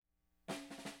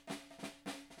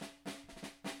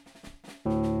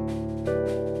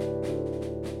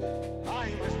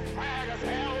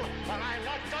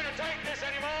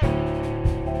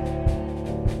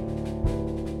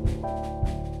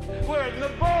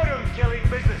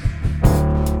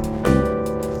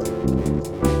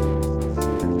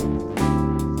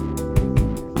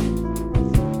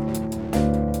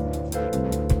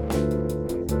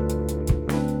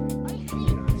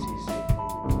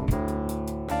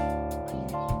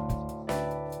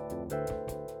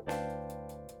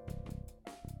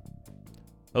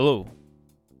Hello,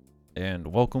 and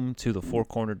welcome to the Four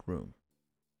Cornered Room.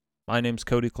 My name's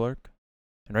Cody Clark,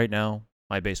 and right now,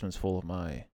 my basement's full of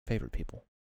my favorite people.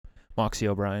 Moxie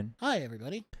O'Brien. Hi,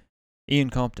 everybody. Ian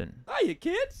Compton. Hiya,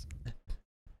 kids.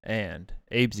 And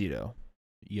Abe Zito.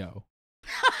 Yo.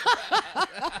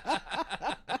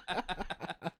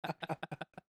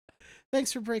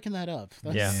 Thanks for breaking that up.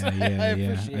 Yeah. I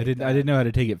appreciate I didn't know how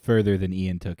to take it further than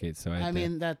Ian took it, so I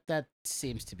mean, that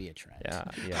seems to be a trend. Yeah.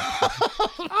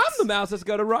 I'm the mouse that's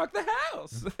gonna rock the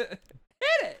house. Hit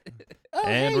it. Oh,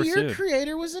 And hey, we're your sued.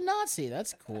 creator was a Nazi.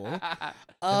 That's cool. It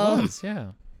was,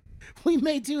 yeah. We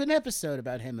may do an episode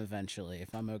about him eventually,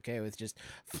 if I'm okay with just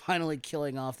finally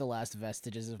killing off the last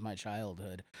vestiges of my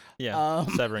childhood. Yeah,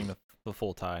 severing the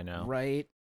full tie now. Right.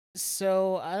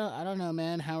 So I don't know,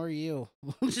 man. How are you?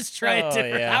 We'll just try it Oh,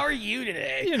 different. yeah. How are you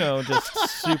today? You know, just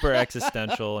super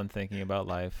existential and thinking about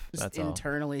life. Just That's all.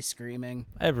 internally screaming.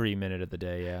 Every minute of the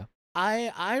day, yeah.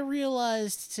 I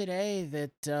realized today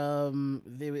that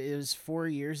it was 4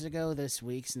 years ago this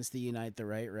week since the Unite the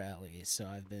Right rally. So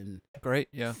I've been Great,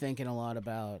 yeah. thinking a lot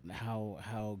about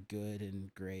how good and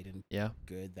great and Yeah.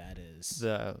 good that is.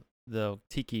 The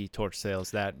tiki torch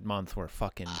sales that month were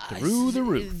fucking through the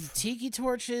roof. Tiki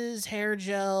torches, hair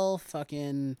gel,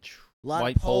 fucking lot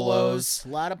White of polos,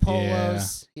 lot of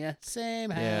polos. Yeah, same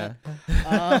hat.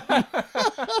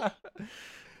 Yeah.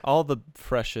 All the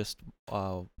freshest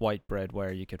white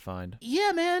breadware you could find.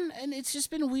 Yeah, man, and it's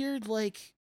just been weird,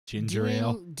 like ginger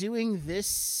ale. doing this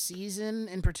season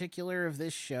in particular of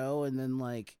this show, and then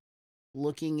like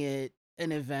looking at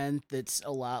an event that's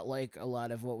a lot like a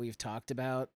lot of what we've talked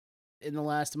about in the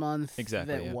last month.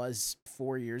 Exactly, that yeah. was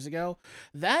 4 years ago.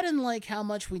 That and like how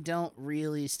much we don't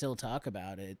really still talk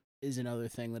about it is another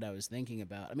thing that I was thinking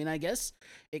about. I mean, I guess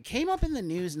it came up in the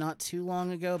news not too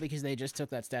long ago because they just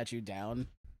took that statue down.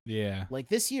 Yeah. Like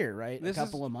this year, right? This a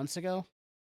couple of months ago.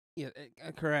 Yeah,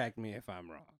 correct me if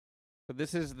I'm wrong. But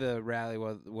this is the rally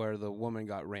where the woman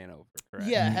got ran over, correct?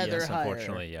 Yeah, Mm, Heather Yes, Heyer.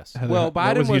 unfortunately, yes. Well,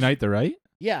 that Biden was was- Unite the Right?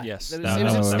 Yeah. Yes, That that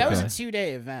was, that was a okay.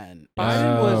 2-day event.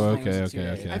 Biden Oh, was- I think it okay, was a 2-day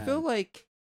okay. I event. feel like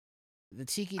the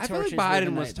tiki I feel like torches were the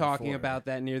Biden was night talking before. about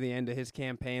that near the end of his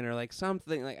campaign, or like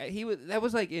something like he was. That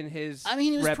was like in his. I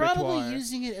mean, he was repertoire. probably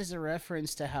using it as a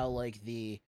reference to how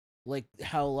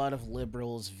how a lot of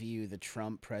liberals view the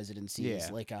Trump presidency as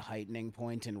Yeah. like a heightening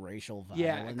point in racial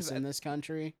Yeah, violence 'cause in this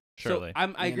country. Surely. So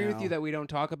I You agree with know. you that we don't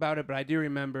talk about it, but I do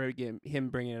remember him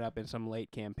bringing it up in some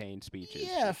late campaign speeches.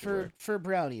 Yeah, sure. for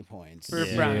brownie points. for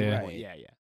Yeah. Brown. Yeah. Point.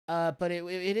 Yeah. But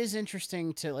it is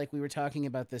interesting to, like, we were talking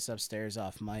about this upstairs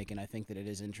off mic, and I think that it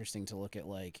is interesting to look at,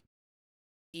 like,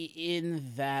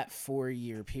 in that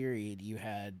 4-year period, you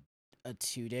had a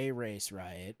 2-day race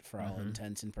riot for all Mhm.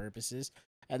 intents and purposes,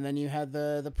 and then you had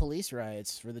the police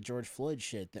riots for the George Floyd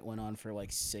shit that went on for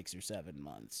like 6 or 7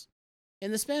 months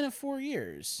in the span of 4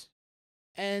 years.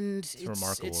 And it's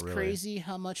remarkable, it's really. crazy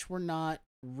how much we're not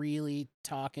really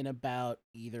talking about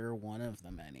either one of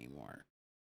them anymore.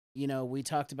 You know, we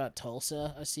talked about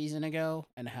Tulsa a season ago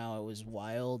and how it was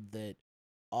wild that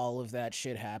all of that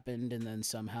shit happened, and then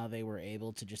somehow they were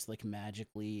able to just like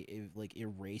magically like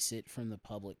erase it from the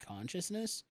public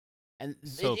consciousness. And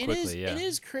So quickly, yeah. it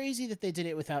is crazy that they did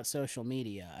it without social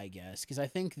media, I guess, because I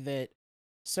think that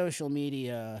social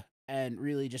media and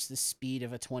really just the speed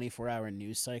of a 24-hour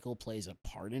news cycle plays a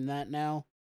part in that now,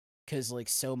 because like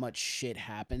so much shit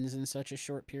happens in such a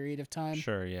short period of time.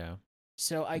 Sure, yeah.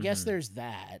 So I guess Mhm. there's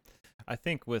that. I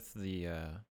think with the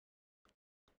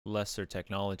lesser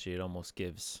technology, it almost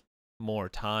gives more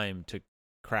time to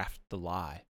craft the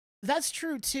lie. That's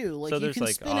true too. Like So you there's, can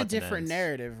like, spin a odds and different ends.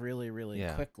 narrative really, really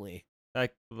Yeah. quickly.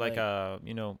 Like Like-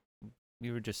 you know, we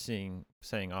were just saying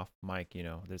off mic, you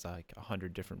know, there's like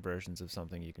 100 different versions of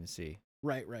something you can see.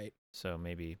 Right. So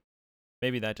maybe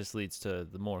that just leads to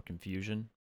the more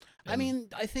confusion. I And- mean,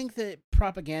 I think that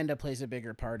propaganda plays a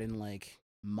bigger part in like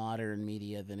modern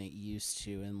media than it used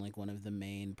to, and like one of the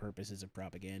main purposes of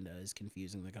propaganda is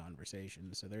confusing the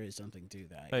conversation. So there is something to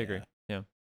that. I agree. Yeah.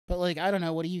 But like, I don't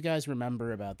know. What do you guys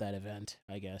remember about that event?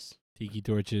 I guess. Tiki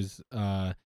torches.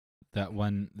 That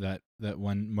one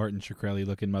Martin Shkreli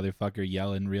looking motherfucker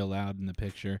yelling real loud in the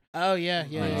picture. Oh yeah.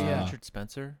 Richard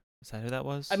Spencer? Is that who that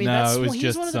was? I mean, No, that's it was he's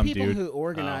just one of the some people dude. who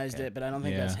organized okay. it, but I don't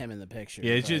think Yeah. that's him in the picture.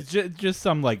 Yeah, it's but- just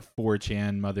some like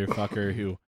 4chan motherfucker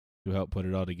who helped put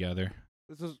it all together.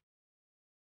 This was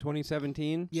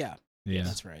 2017. yeah, Yeah.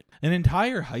 that's right. An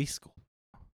entire high school.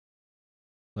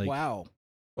 Like Wow.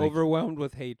 like- Overwhelmed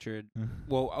with hatred.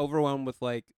 Well, overwhelmed with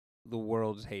like the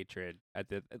world's hatred at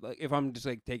the like. If I'm just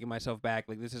like taking myself back,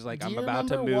 like this is like Do I'm you about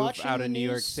to remember move watching out the of New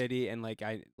York news? City, and like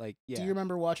yeah. Do you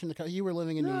remember watching you were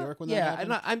living in New No, York when that yeah,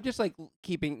 happened? and I'm just like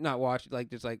not watching, like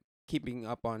just like keeping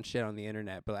up on shit on the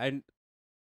internet, but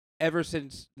ever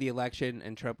since the election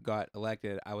and Trump got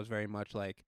elected, I was very much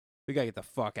like, we gotta get the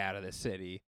fuck out of this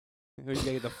city. We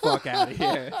gotta get the fuck out of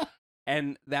here.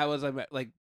 And that was like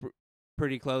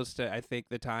pretty close to, I think,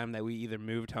 the time that we either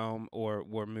moved home or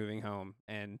were moving home.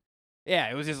 And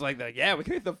yeah, it was just like, we can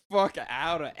get the fuck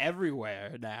out of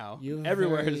everywhere now. You have a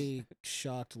Everywhere very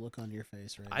shocked look on your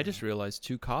face right now. I just realized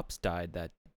 2 cops died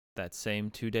that same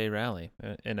 2-day rally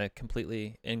in a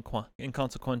completely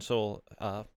inconsequential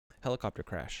helicopter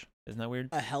crash. Isn't that weird?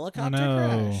 A helicopter no.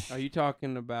 crash. Are you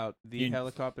talking about the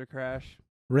helicopter crash?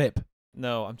 Rip.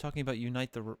 No, I'm talking about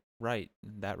Unite the Right,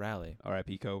 that rally.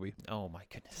 R.I.P. Kobe. Oh my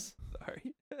goodness.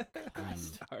 Sorry.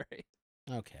 Sorry.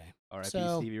 Okay. R.I.P.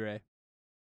 So- Stevie Ray.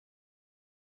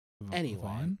 Anyway.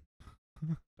 Vaughn?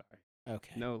 Sorry.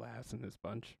 Okay. No laughs in this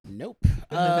bunch. Nope.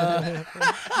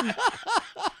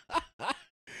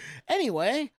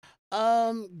 Anyway,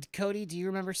 Cody, do you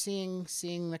remember seeing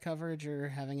the coverage or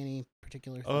having any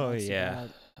particular thoughts? Oh yeah.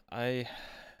 about-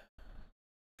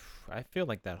 I feel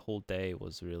like that whole day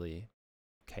was really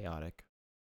chaotic.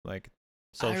 Like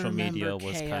I social media remember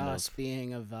was kind chaos of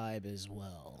being a vibe as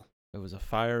well. it was a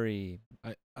fiery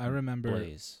I remember.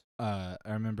 blaze. I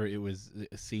remember it was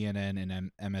CNN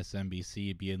and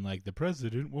MSNBC being like, the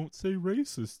president won't say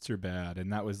racists are bad,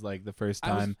 and that was like the first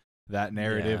I was- time that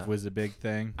narrative Yeah. was a big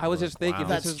thing. I was Like, just thinking, wow.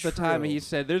 this That's is the time he true.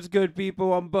 said, "There's good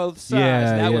people on both sides."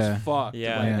 Yeah, that yeah. was fucked.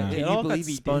 Yeah, Like, yeah. Can It you all got believe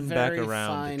he spun did? back Very around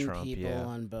to fine Trump, people yeah.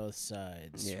 on both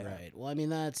sides, Yeah. right? Well, I mean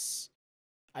that's,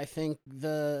 I think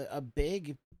a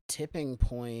big tipping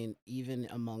point even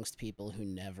amongst people who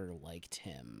never liked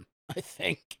him. I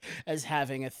think as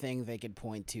having a thing they could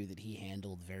point to that he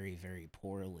handled very, very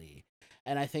poorly,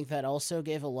 and I think that also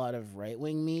gave a lot of right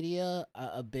wing media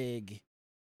a big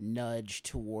nudge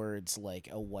towards like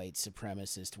a white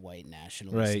supremacist, white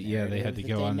nationalist. Right, yeah, they had to narrative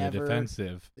go that on never, the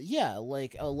defensive. Yeah,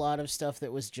 like a lot of stuff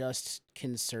that was just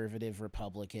conservative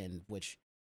Republican, which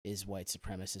is white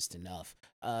supremacist enough,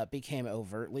 became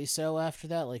overtly so after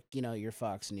that. Like, you know, your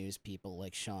Fox News people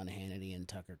like Sean Hannity and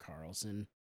Tucker Carlson.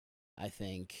 I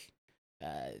think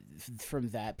from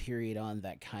that period on,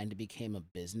 that kind of became a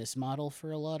business model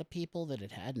for a lot of people that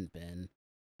it hadn't been.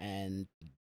 And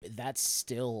that's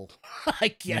still, I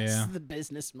guess, Yeah. the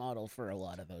business model for a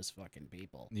lot of those fucking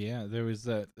people. Yeah, there was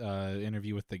that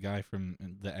interview with the guy from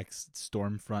the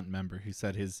Stormfront member who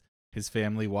said his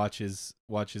family watches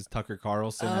Tucker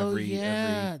Carlson every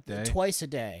day. Twice a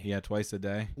day. Yeah, twice a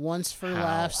day. Once for How?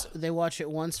 laughs. They watch it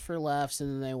once for laughs, and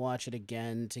then they watch it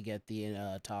again to get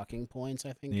the talking points,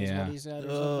 I think is Yeah. what he said or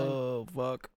something. Oh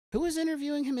fuck. Who was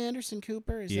interviewing him? Anderson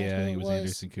Cooper? Is that Yeah, who he it was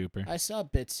Anderson Cooper. I saw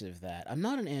bits of that. I'm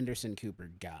not an Anderson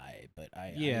Cooper guy, but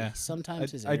I Yeah.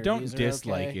 sometimes his I don't interviews are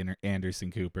dislike okay.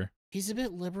 Anderson Cooper. He's a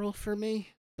bit liberal for me,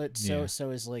 but Yeah.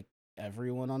 so is like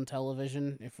everyone on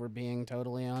television, if we're being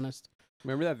totally honest.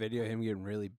 Remember that video of him getting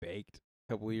really baked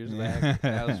a couple years back?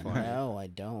 That was funny. No, I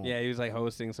don't. Yeah, he was like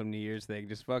hosting some New Year's thing,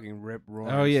 just fucking rip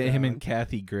roaring. Oh yeah, him sound. and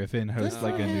Kathy Griffin host Good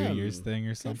like for a New him. Year's thing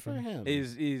or Good for something. him.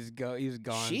 He's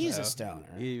gone. She's a so.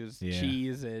 stoner. He was Yeah.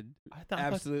 cheesing, I thought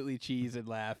absolutely cheesing,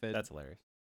 laughing. that's hilarious.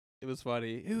 It was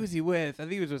funny. Who was he with? I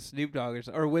think he was with Snoop Dogg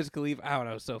or Wiz Khalifa. I don't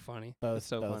know. It was so funny. both It's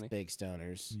so both funny. big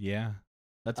stoners. Yeah,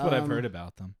 that's what I've heard Um,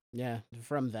 about them. Yeah,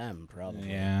 from them probably.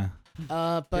 Yeah,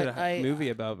 But Did a I movie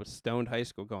about a stoned high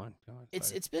school. Go on.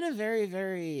 it's been a very,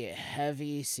 very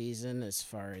heavy season as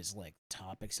far as like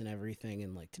topics and everything,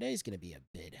 and like today's gonna be a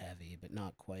bit heavy, but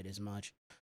not quite as much.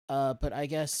 But I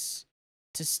guess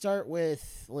to start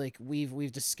with, like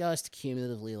we've discussed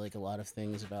cumulatively like a lot of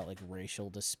things about like racial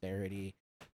disparity,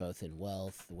 both in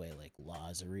wealth, the way like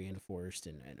laws are reinforced,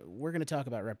 and we're gonna talk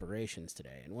about reparations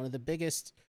today. And one of the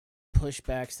biggest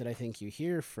pushbacks that I think you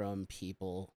hear from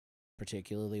people,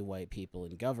 particularly white people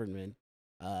in government,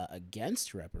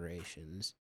 against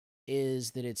reparations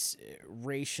is that it's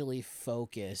racially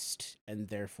focused and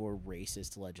therefore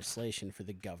racist legislation for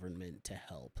the government to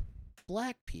help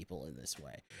black people in this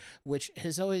way, which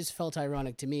has always felt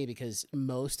ironic to me because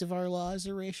most of our laws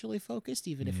are racially focused,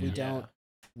 even if we Yeah. don't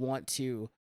want to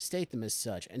state them as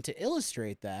such. And to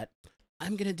illustrate that,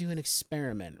 I'm going to do an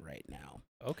experiment right now.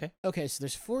 Okay. Okay, so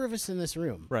there's 4 of us in this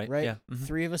room. Right, Right? yeah, mhm.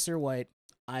 3 of us are white.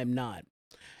 I'm not.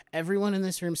 Everyone in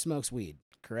this room smokes weed,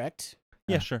 correct?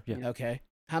 Yeah, sure. Yeah. Okay.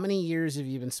 How many years have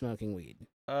you been smoking weed?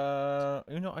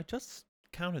 I just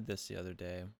counted this the other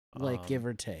day. Like, give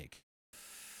or take.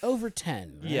 Over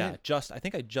 10, right? Yeah, I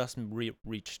think I just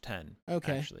reached 10.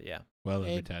 Okay. Actually, yeah. well over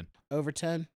Abe? 10. Over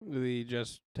 10? The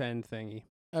just 10 thingy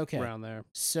Okay. around there.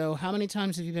 So how many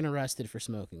times have you been arrested for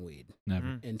smoking weed Never.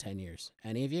 Mhm. in 10 years?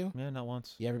 Any of you? Yeah, not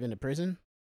once. You ever been to prison?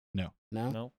 No.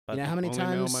 No. You know how many Only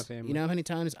male in my times? family. You know how many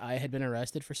times I had been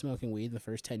arrested for smoking weed in the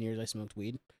first 10 years I smoked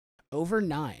weed? Over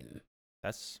 9.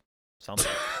 That's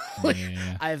something. Like,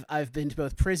 Yeah. I've been to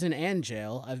both prison and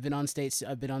jail. I've been on state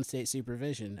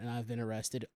supervision, and I've been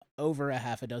arrested over a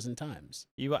half a dozen times.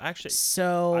 You actually.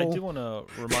 So I do want to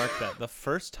remark that the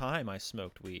first time I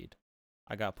smoked weed,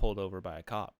 I got pulled over by a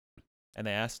cop, and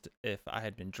they asked if I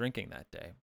had been drinking that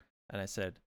day, and I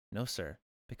said, "No, sir,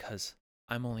 because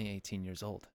I'm only 18 years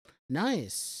old,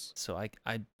 nice. so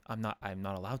I'm not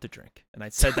allowed to drink." And I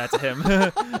said that to him.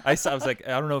 I was like,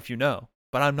 "I don't know if you know,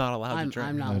 but I'm not allowed to drink."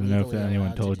 I'm I not don't know if legally anyone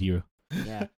allowed to told do- you.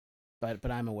 Yeah,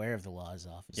 but I'm aware of the laws,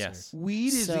 officer. Yes. Weed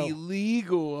is So-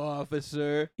 illegal,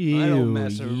 officer. I Ew, don't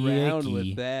mess around yucky.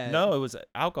 with that. No, it was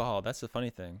alcohol. That's the funny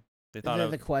thing. They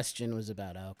thought The question was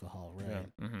about alcohol, right?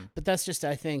 Yeah. Mm-hmm. But that's just,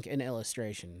 I think, an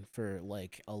illustration for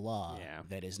like a law Yeah.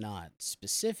 that is not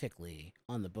specifically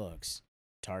on the books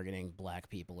targeting black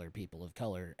people or people of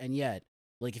color. And yet,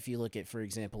 like if you look at, for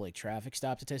example, like traffic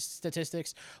stop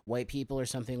statistics, white people are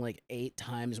something like 8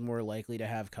 times more likely to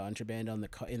have contraband on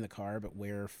in the car, but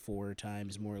we're 4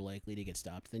 times more likely to get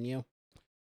stopped than you.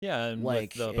 Yeah, and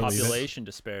Like, with the it's- population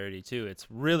disparity too, it's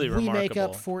really We remarkable. make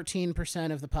up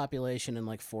 14% of the population and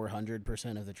like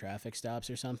 400% of the traffic stops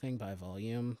or something by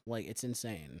volume. Like, it's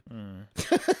insane. Mm.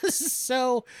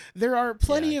 So there are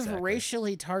plenty Yeah, of exactly.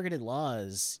 racially targeted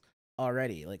laws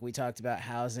already. Like, we talked about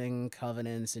housing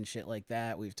covenants and shit like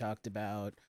that. We've talked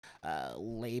about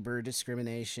labor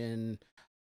discrimination.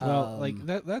 Well, like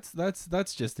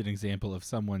that's just an example of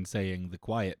someone saying the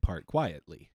quiet part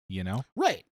quietly, you know?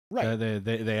 Right.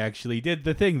 They actually did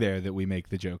the thing there that we make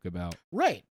the joke about.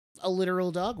 Right. A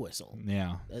literal dog whistle.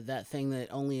 Yeah. That thing that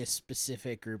only a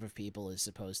specific group of people is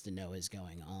supposed to know is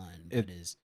going on, but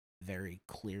is very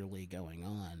clearly going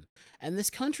on. And this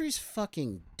country's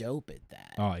fucking dope at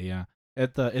that. Oh yeah.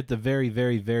 At the very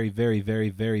very very very very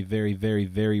very very very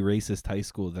very racist high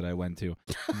school that I went to.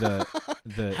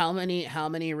 The How many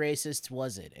racists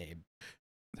was it, Abe?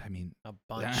 I mean, A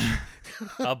bunch.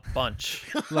 A bunch.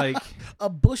 like A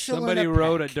bushel. Somebody and a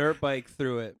rode a peck. dirt bike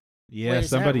through it. yeah, Wait, is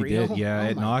that somebody did. real? Yeah, Oh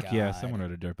at my Knock. Yeah, God. someone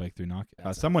rode a dirt bike through Knock.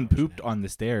 That's Someone pooped unfortunate. on the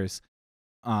stairs.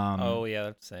 Oh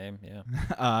yeah, same.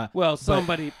 Yeah. Well,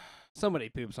 But- somebody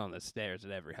poops on the stairs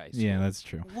at every high school. yeah, that's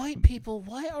true. White people,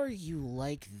 why are you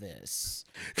like this?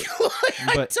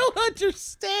 I But- don't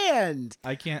understand.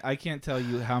 I can't tell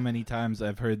you how many times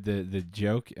I've heard the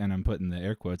joke, and I'm putting the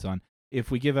air quotes on. If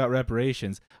we give out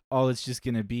reparations, all it's just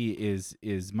gonna be is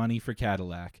money for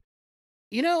Cadillac.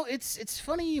 You know, it's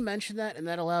funny you mention that, and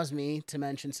that allows me to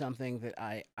mention something that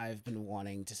I've been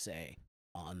wanting to say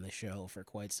on the show for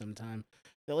quite some time.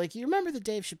 That, like, you remember the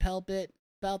Dave Chappelle bit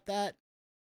about that?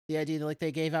 The idea that, like,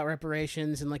 they gave out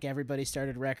reparations and, like, everybody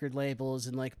started record labels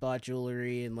and, like, bought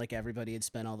jewelry and, like, everybody had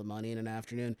spent all the money in an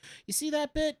afternoon. You see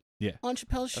that bit? Yeah. On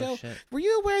Chappelle's show? Oh shit. Were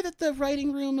you aware that the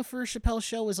writing room for Chappelle's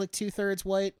show was, like, 2/3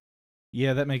 white?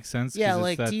 Yeah, that makes sense. 'cause Yeah, it's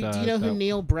like, that, do you know who that-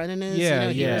 Neil Brennan is? Yeah, He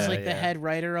was yeah, like the yeah. head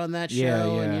writer on that show,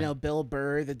 Yeah, and yeah. Bill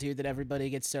Burr, the dude that everybody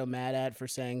gets so mad at for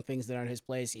saying things that aren't his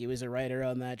place, he was a writer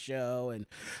on that show, and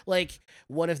like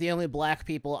one of the only black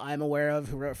people I'm aware of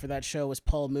who wrote for that show was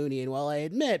Paul Mooney, and while I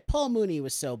admit Paul Mooney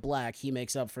was so black, he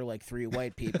makes up for like 3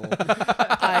 white people.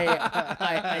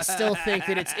 I still think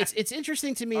that it's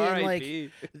interesting to me, and like R.I.P.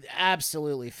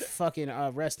 absolutely fucking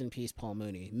rest in peace, Paul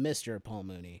Mooney, Mr. Paul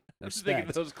Mooney. I'm just thinking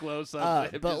Respect. those close-ups.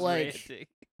 of him but, just like, ranting.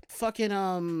 Fucking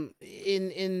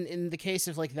in the case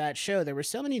of like that show, there were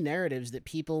so many narratives that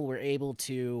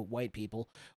white people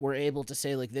were able to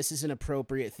say, like, this is an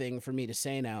appropriate thing for me to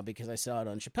say now because I saw it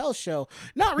on Chappelle's show,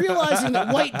 not realizing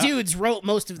that white dudes wrote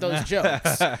most of those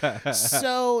jokes.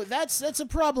 So that's a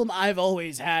problem I've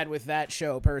always had with that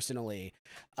show personally.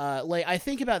 Like, I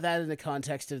think about that in the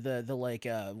context of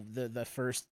the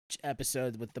first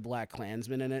episode with the Black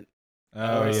Klansman in it.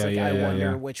 Oh It's yeah, like, yeah, I yeah, wonder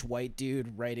yeah. which white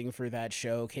dude writing for that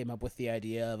show came up with the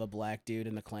idea of a black dude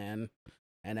in the Klan,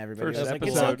 and everybody First was like,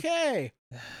 "It's episode. okay."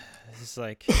 This is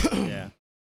like, yeah.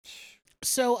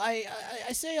 So I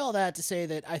say all that to say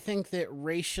that I think that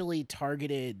racially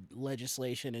targeted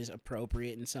legislation is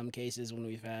appropriate in some cases when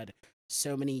we've had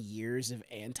so many years of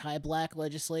anti-black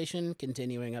legislation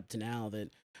continuing up to now that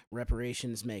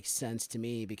reparations makes sense to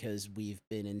me because we've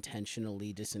been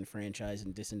intentionally disenfranchised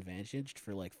and disadvantaged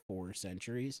for like 4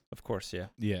 centuries. Of course, yeah.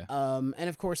 Yeah. And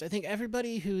of course, I think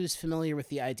everybody who's familiar with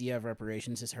the idea of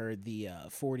reparations has heard the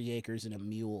 40 acres and a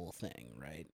mule thing,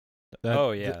 right?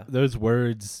 Oh, yeah. Those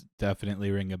words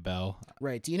definitely ring a bell.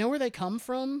 Right. Do you know where they come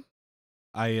from?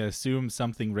 I assume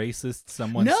something racist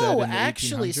someone said in No, the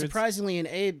actually, 1800s? surprisingly, and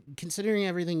Abe, considering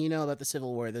everything you know about the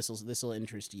Civil War, this will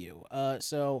interest you.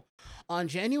 So, on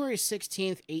January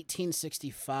 16th,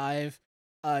 1865,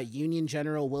 Union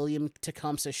General William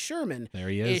Tecumseh Sherman There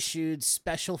he is. issued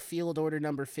Special Field Order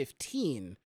Number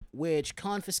 15, which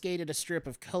confiscated a strip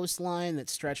of coastline that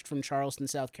stretched from Charleston,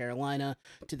 South Carolina,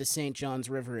 to the St. Johns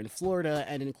River in Florida,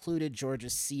 and included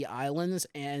Georgia's Sea Islands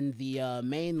and the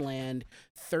mainland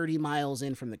 30 miles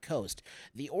in from the coast.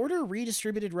 The order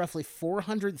redistributed roughly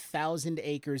 400,000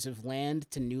 acres of land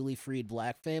to newly freed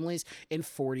black families in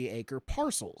 40-acre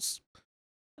parcels.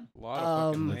 A lot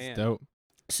of fucking That's land. dope.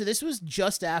 So this was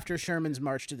just after Sherman's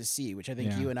March to the Sea, which I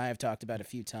think Yeah. you and I have talked about a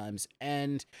few times.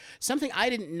 And something I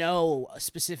didn't know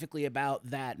specifically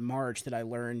about that march that I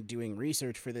learned doing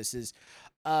research for this is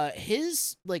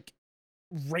his, like,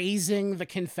 razing the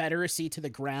Confederacy to the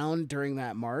ground during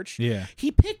that march. Yeah.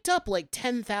 He picked up, like,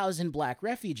 10,000 black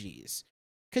refugees.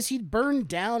 Because he'd burned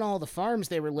down all the farms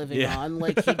they were living Yeah. on.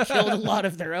 Like, he'd killed a lot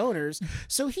of their owners.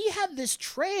 So he had this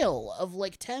trail of,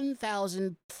 like,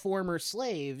 10,000 former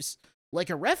slaves, like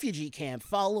a refugee camp,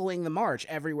 following the march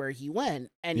everywhere he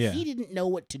went, and Yeah. he didn't know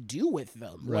what to do with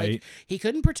them. Right. Like, he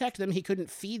couldn't protect them, he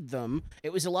couldn't feed them.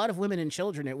 It was a lot of women and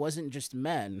children, it wasn't just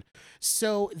men.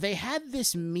 So they had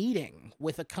this meeting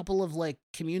with a couple of, like,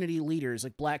 community leaders,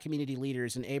 like black community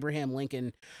leaders, and Abraham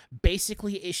Lincoln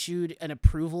basically issued an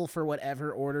approval for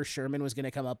whatever order Sherman was going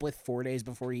to come up with 4 days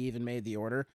before he even made the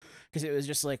order. Because it was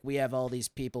just like, we have all these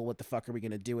people, what the fuck are we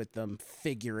going to do with them?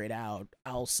 Figure it out.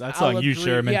 That's I'll on you, agree-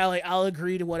 Sherman. Yeah, like, I'll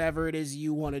agree to whatever it is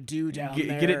you want to do down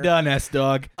there. Get it done,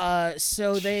 S-Dog.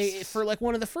 So they, for like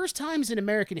one of the first times in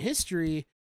American history,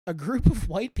 a group of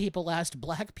white people asked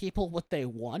black people what they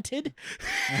wanted.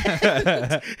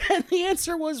 and the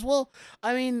answer was, well,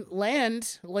 I mean,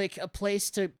 land, like a place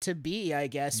to be, I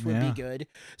guess, would Yeah. be good.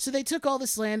 So they took all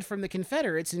this land from the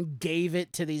Confederates and gave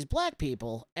it to these black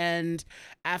people. And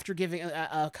after giving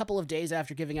a couple of days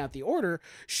after giving out the order,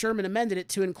 Sherman amended it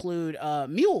to include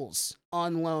mules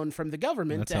on loan from the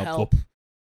government That's to helpful.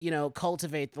 help,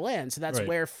 cultivate the land. So that's Right.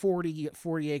 where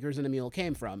 40 acres and a mule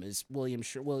came from, is William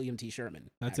T. Sherman.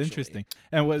 That's actually. interesting.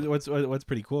 And what's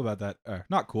pretty cool about that?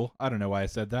 Not cool. I don't know why I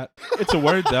said that. It's a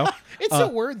word though. It's a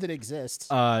word that exists.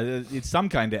 It's some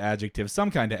kind of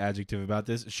adjective about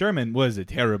this. Sherman was a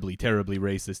terribly, terribly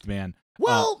racist man.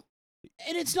 Well,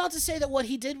 and it's not to say that what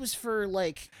he did was for,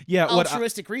 like, Yeah,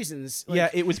 altruistic reasons. Like, yeah,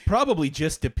 it was probably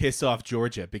just to piss off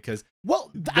Georgia because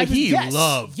well, he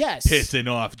loved yes,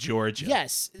 pissing off Georgia.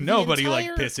 Yes, the Nobody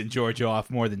entire- liked pissing Georgia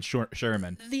off more than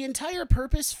Sherman. The entire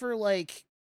purpose for, like,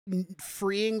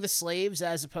 freeing the slaves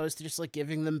as opposed to just, like,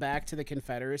 giving them back to the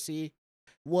Confederacy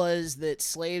was that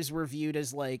slaves were viewed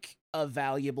as, like, a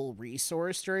valuable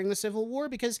resource during the Civil War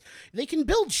because they can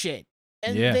build shit.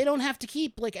 And Yeah. they don't have to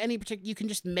keep, like, any particular... You can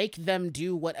just make them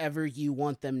do whatever you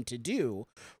want them to do,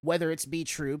 whether it's be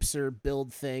troops or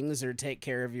build things or take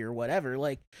care of your whatever.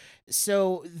 Like,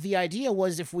 so the idea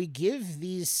was if we give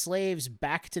these slaves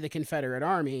back to the Confederate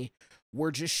Army,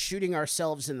 we're just shooting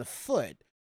ourselves in the foot.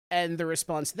 And the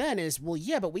response then is, well,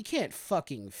 yeah, but we can't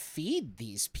fucking feed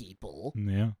these people.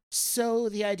 Yeah. So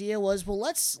the idea was, well,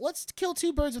 let's kill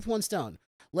two birds with one stone.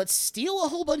 Let's steal a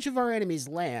whole bunch of our enemies'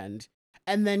 land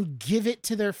and then give it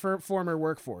to their former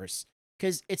workforce.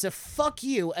 Because it's a fuck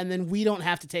you, and then we don't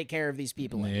have to take care of these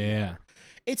people anymore. Yeah.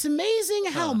 It's amazing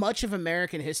how much of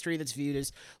American history that's viewed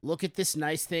as, look at this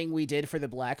nice thing we did for the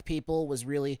black people, was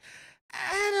really,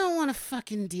 I don't want to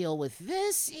fucking deal with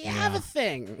this. You have a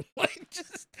thing. Like,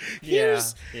 just,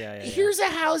 here's a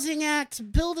housing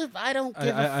act. Build a, I don't give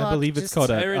a fuck. I believe it's just- called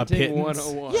a Parenting pittance.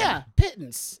 101. Yeah,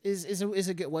 pittance is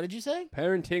a good, what did you say?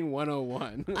 Parenting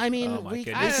 101. I mean, Oh my we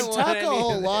goodness. could I don't talk want a any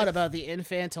whole of lot this. about the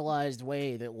infantilized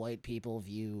way that white people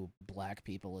view black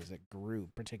people as a group,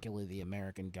 particularly the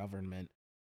American government.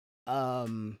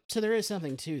 So there is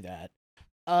something to that.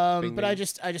 Bing, But I bing.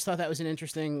 just thought that was an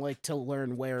interesting, like, to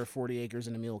learn where 40 acres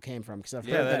and a mule came from, because I've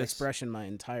Yeah, heard that that is- expression my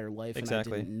entire life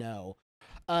Exactly. and I didn't know.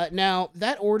 Now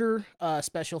that order,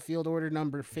 Special Field Order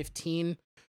number 15,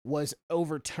 was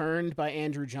overturned by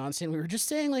Andrew Johnson. We were just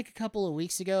saying, like, a couple of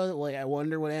weeks ago that, like, I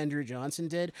wonder what Andrew Johnson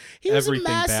did. He was Everything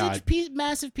a bad.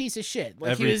 massive piece of shit.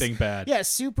 Like, Everything he was, bad. Yeah,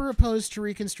 super opposed to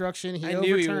Reconstruction. He I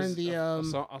knew he overturned was the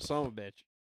a son of a bitch.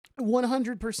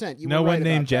 100%. You No were one right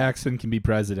named about that. Jackson can be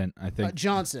president, I think.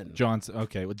 Johnson. Johnson.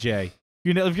 Okay, well, J.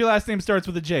 If your last name starts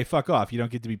with a J, fuck off. You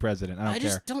don't get to be president. I don't I care.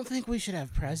 just don't think we should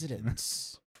have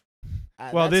presidents.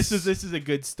 Well, this That's- is a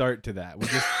good start to that.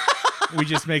 We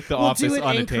just make the We'll office do it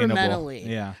unattainable. incrementally.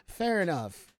 Yeah. Fair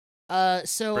enough.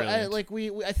 So Brilliant. like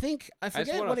we I think I I just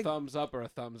forget want what a it, thumbs up or a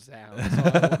thumbs down. That's all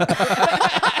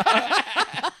I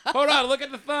want. Hold on, look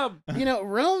at the thumb.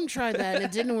 Rome tried that, and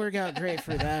it didn't work out great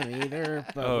for them either.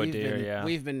 But Oh, dear, yeah.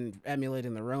 we've been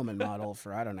emulating the Roman model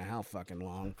for I don't know how fucking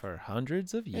long. For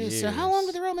hundreds of Hey, years. so how long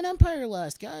did the Roman Empire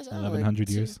last, guys? 1100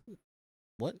 years.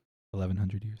 What?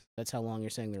 1100 years. That's how long you're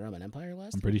saying the Roman Empire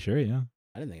lasted? I'm pretty sure, yeah.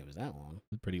 I didn't think it was that long.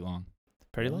 It's pretty long.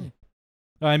 Pretty Really?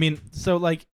 long. I mean, so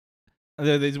like,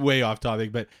 it's way off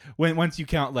topic, but once you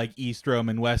count like East Rome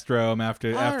and West Rome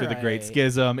after the Great right.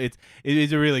 Schism, it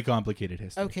is a really complicated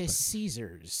history. Okay, but-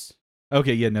 Caesars.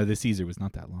 Okay, yeah, no, the Caesar was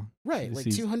not that long. Right, The like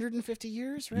Caesar- 250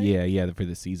 years, right? Yeah, for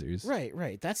the Caesars.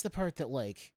 Right. That's the part that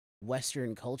like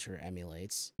Western culture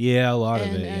emulates. Yeah, a lot of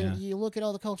and it. and Yeah. you look at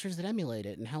all the cultures that emulate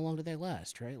it, and how long do they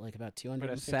last? Right, like about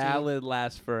 250. But a salad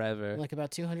lasts forever. Like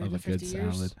about Love a 250 good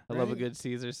years. salad. I love a right? good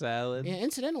Caesar salad. Yeah,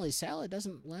 incidentally, salad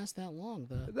doesn't last that long.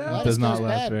 The No. It lettuce does not goes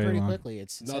last bad very pretty long. quickly.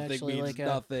 It's Nothing actually means like a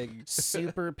nothing.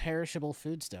 super perishable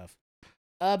foodstuff.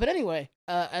 But anyway,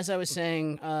 as I was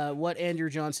saying, what Andrew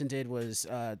Johnson did was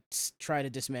try to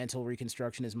dismantle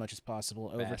Reconstruction as much as possible,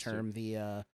 overturn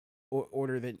the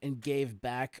order and gave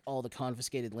back all the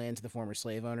confiscated land to the former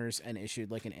slave owners and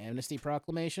issued like an amnesty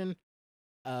proclamation.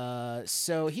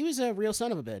 So he was a real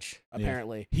son of a bitch,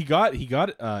 apparently. He got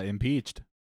impeached.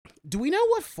 Do we know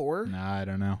what for? Nah, I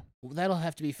don't know. Well, that'll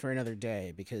have to be for another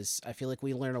day because I feel like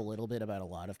we learn a little bit about a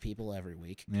lot of people every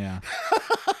week. Yeah.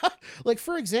 Like,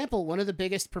 for example, one of the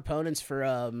biggest proponents for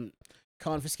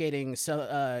confiscating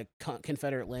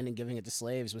Confederate land and giving it to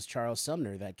slaves was Charles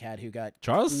Sumner, that cat who got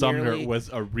Charles Sumner nearly- was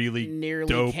a really nearly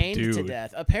dope caned to dude.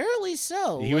 death. Apparently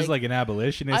so. He was like an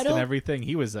abolitionist and don't- everything.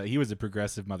 He was a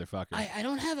progressive motherfucker. I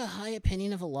don't have a high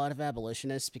opinion of a lot of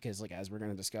abolitionists because, like, as we're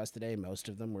going to discuss today, most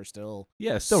of them were still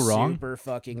still wrong. super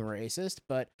fucking racist.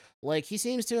 But like, he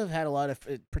seems to have had a lot of,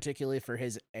 particularly for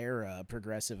his era,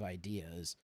 progressive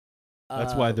ideas.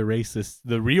 That's why the real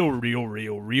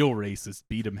racist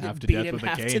beat him half to beat death him with a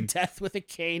half to cane. death with a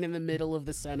cane in the middle of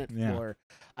the Senate Yeah. floor.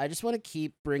 I just want to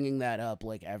keep bringing that up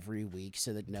like every week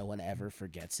so that no one ever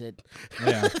forgets it.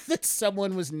 Yeah. That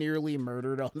someone was nearly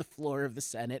murdered on the floor of the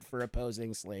Senate for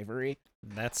opposing slavery.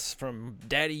 That's from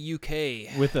Daddy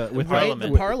UK. With Right,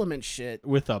 Parliament. the Parliament shit.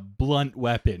 with a blunt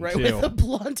weapon Right, too. with a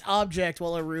blunt object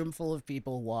while a room full of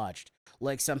people watched.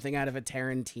 Like something out of a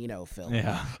Tarantino film.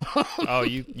 Yeah. Oh,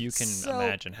 you can So-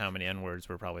 imagine how many N-words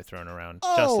were probably thrown around,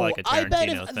 Oh, just like a I bet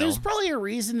Tarantino there's film. probably a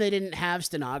reason they didn't have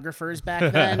stenographers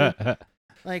back then.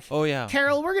 Like, Oh yeah,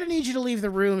 Carol, we're gonna need you to leave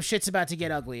the room. Shit's about to get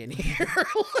ugly in here.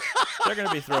 they're gonna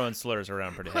be throwing slurs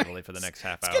around pretty heavily for the next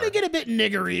half It's hour. gonna get a bit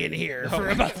niggery in here for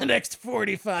about the next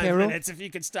 45 Carol? minutes if you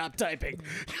could stop typing.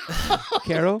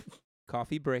 Carol,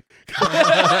 coffee break.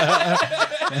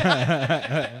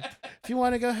 If you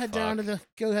want to go head down to the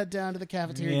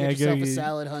cafeteria Yeah, and get go yourself a get-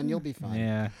 salad, hun. You'll be fine.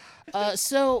 Yeah.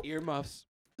 So Earmuffs.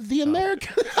 the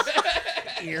American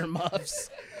earmuffs.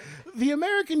 The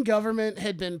American government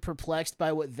had been perplexed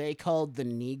by what they called the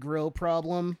Negro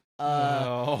problem.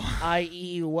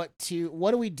 I.e., what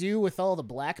do we do with all the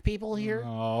black people here?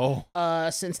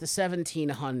 Since the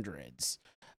 1700s.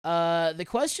 The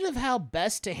question of how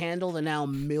best to handle the now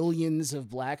millions of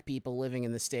black people living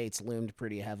in the States loomed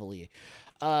pretty heavily.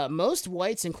 Most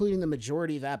whites, including the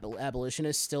majority of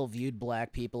abolitionists, still viewed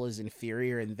black people as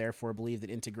inferior and therefore believed that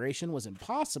integration was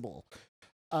impossible.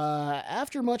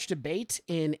 After much debate,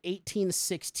 in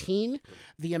 1816,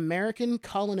 the American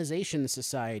Colonization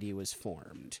Society was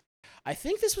formed. I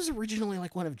think this was originally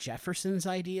like one of Jefferson's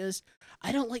ideas.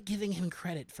 I don't like giving him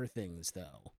credit for things,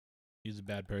 though. He's a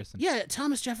bad person. Yeah,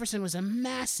 Thomas Jefferson was a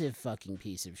massive fucking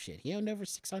piece of shit. He owned over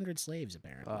 600 slaves,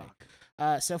 apparently.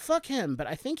 So fuck him, but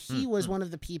I think he was one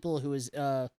of the people who was,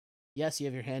 yes, you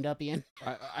have your hand up, Ian?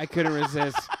 I couldn't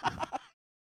resist.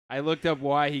 I looked up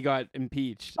why he got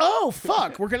impeached. Oh,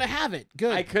 fuck, we're gonna have it.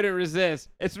 Good. I couldn't resist.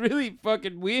 It's really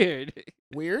fucking weird.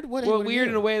 Weird? What Well, do you weird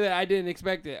in do? a way that I didn't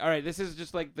expect it. All right, this is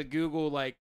just like the Google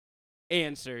like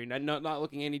answer, not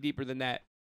looking any deeper than that.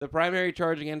 The primary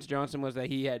charge against Johnson was that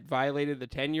he had violated the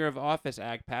Tenure of Office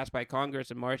Act passed by Congress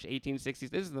in March 1860.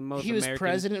 This is the most He was American...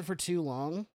 president for too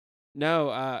long?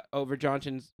 No, over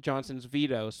Johnson's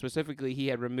veto. Specifically, he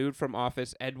had removed from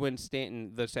office Edwin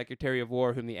Stanton, the Secretary of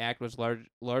War, whom the act was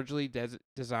largely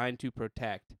designed to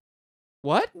protect.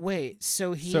 What? Wait,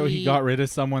 so he... So he got rid of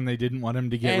someone they didn't want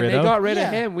him to get And rid they of? got rid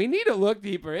of Yeah. him. We need to look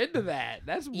deeper into that.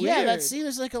 That's weird. Yeah, that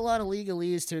seems like a lot of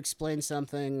legalese to explain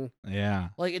something. Yeah.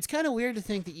 Like, it's kind of weird to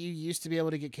think that you used to be able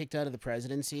to get kicked out of the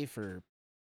presidency for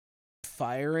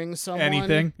firing someone.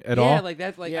 Anything at yeah, all? like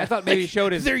that's like Yeah. I thought maybe he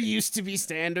showed his. There used to be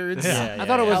standards. Yeah. I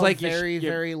thought it was How like very, you,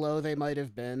 very low they might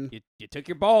have been. you took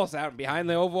your balls out behind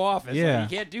the Oval Office. Like, Yeah. you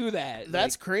can't do that.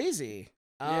 That's crazy.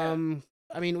 Yeah.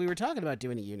 I mean, we were talking about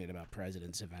doing a unit about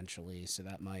presidents eventually, so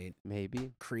that might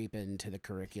Maybe. creep into the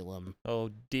curriculum. Oh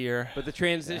dear. But the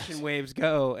transition waves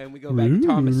go, and we go back to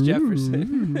Thomas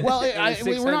Jefferson. Well, In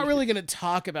the we're not 600s. really going to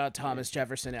talk about Thomas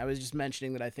Jefferson. I was just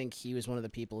mentioning that I think he was one of the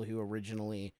people who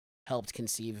originally helped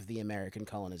conceive of the American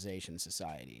Colonization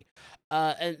Society.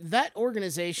 And that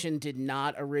organization did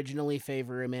not originally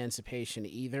favor emancipation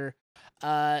either.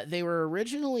 They were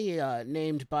originally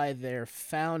named by their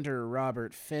founder,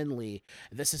 Robert Finley,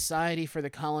 the Society for the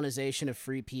Colonization of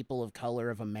Free People of Color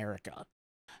of America.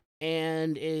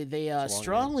 And they It's a long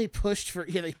strongly pushed for.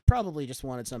 Yeah, they probably just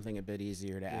wanted something a bit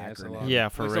easier to Yeah, it's a acronym. long- Yeah,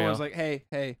 for Like, real. someone's like,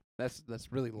 hey,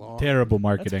 that's really long. Terrible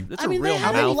marketing. That's I a mean, real they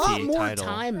had a lot mouthy more title.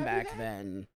 time back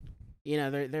then. You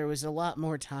know, there was a lot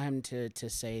more time to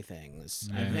say things.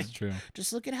 I Yeah, think- that's true.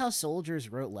 just look at how soldiers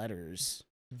wrote letters.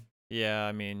 Yeah,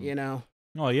 I mean, You know,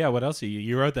 Oh yeah, what else?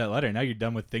 You wrote that letter. Now you're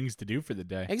done with things to do for the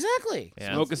day. exactly.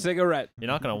 yeah, Smoke a cigarette. you're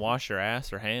not gonna wash your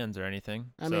ass or hands or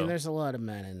anything. I so. mean, there's a lot of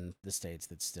men in the States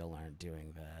that still aren't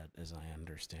doing that, as I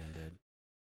understand it.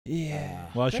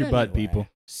 Wash But your butt, anyway, people.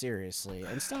 Seriously,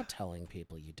 and stop telling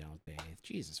people you don't bathe.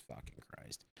 Jesus fucking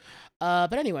Christ.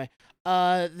 But anyway,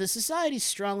 the society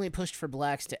strongly pushed for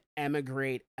blacks to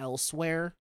emigrate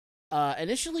elsewhere.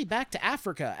 Initially back to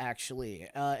Africa, actually,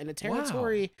 in a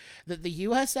territory that the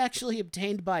U.S. actually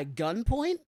obtained by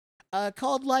gunpoint,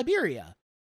 called Liberia.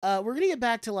 We're gonna get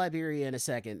back to Liberia in a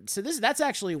second. So that's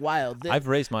actually wild. I've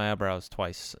raised my eyebrows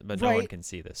twice, but no one Right. can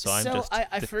see this, so I'm just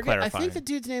I forget. clarifying. I think the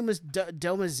dude's name was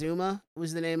Domazuma.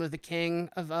 Was the name of the king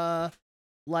of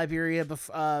Liberia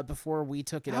before we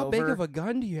took it How over. big of a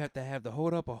gun do you have to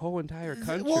hold up a whole entire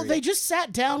country? Well, they just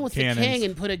sat down with Cannons. the king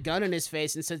and put a gun in his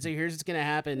face and said, "So here's what's gonna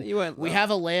happen. You went We low. have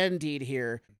a land deed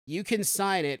here. You can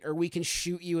sign it, or we can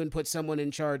shoot you and put someone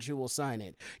in charge who will sign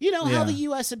it." You know how Yeah. the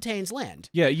U.S. obtains land.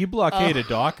 Yeah, you blockade a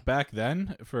dock back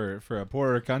then for a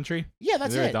poorer country. Yeah,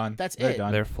 that's They're it. done. That's They're it.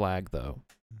 done. Their flag, though,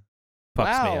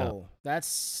 fucks me up. Wow,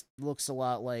 that's looks a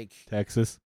lot like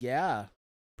Texas. yeah,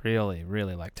 Really,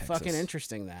 really like Texas. fucking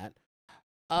interesting. That.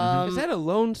 Is that a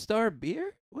Lone Star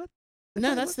beer? What?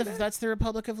 No, I that's the look at that? that's the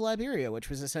Republic of Liberia, which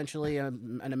was essentially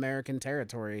an American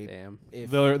territory. Damn.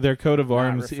 If Their coat of not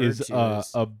arms referred is to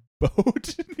as- a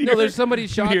boat. No, near- there's somebody near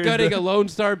shotgunning the- a Lone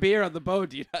Star beer on the boat.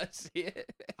 Do you not see it?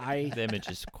 I The image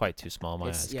is quite too small. My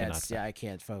eyes cannot. I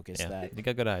can't focus yeah, that. you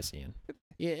got good eyes, Ian.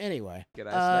 Yeah. Anyway, Good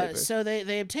eye sniper. so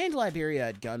they obtained Liberia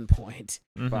at gunpoint.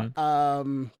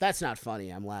 Mhm. That's not funny.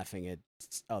 I'm laughing at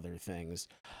other things.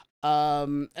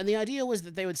 And the idea was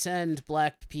that they would send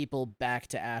black people back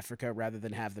to Africa rather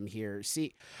than have them here.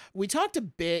 See, we talked a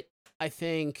bit, I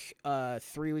think,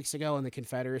 3 weeks ago on the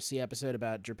Confederacy episode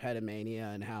about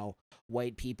drapetomania and how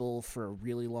white people for a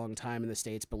really long time in the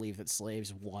States believed that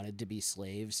slaves wanted to be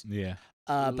slaves. Yeah.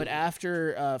 But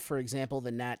after, for example,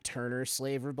 the Nat Turner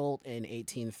slave revolt in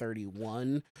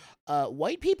 1831,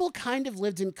 white people kind of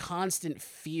lived in constant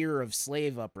fear of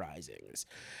slave uprisings.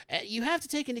 You have to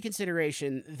take into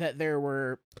consideration that there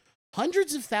were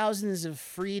hundreds of thousands of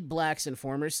freed blacks and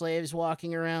former slaves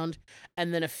walking around,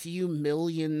 and then a few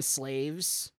million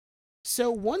slaves. So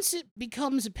once it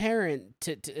becomes apparent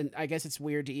and I guess it's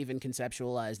weird to even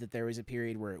conceptualize that there was a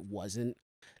period where it wasn't,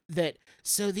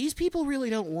 so these people really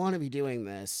don't want to be doing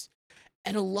this.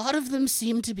 And a lot of them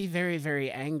seem to be very,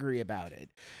 very angry about it.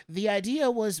 The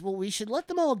idea was, well, we should let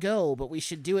them all go, but we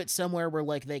should do it somewhere where,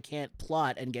 like, they can't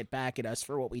plot and get back at us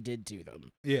for what we did to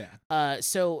them. Yeah.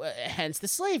 So hence the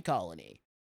slave colony.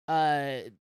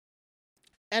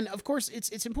 And of course,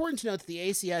 it's important to note that the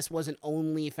ACS wasn't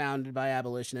only founded by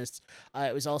abolitionists.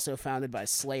 It was also founded by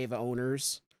slave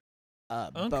owners,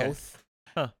 both.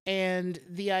 Huh. And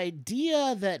the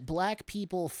idea that black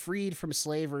people freed from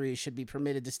slavery should be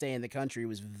permitted to stay in the country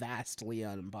was vastly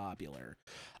unpopular.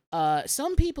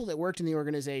 Some people that worked in the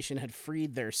organization had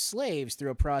freed their slaves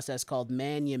through a process called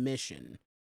manumission.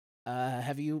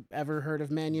 Have you ever heard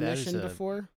of manumission a-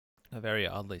 before? A very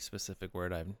oddly specific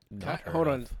word I've not heard Hold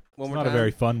of. on. One It's more not a time.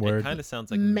 very fun It word. kind of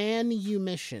sounds like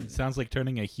Manumission. It sounds like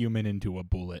turning a human into a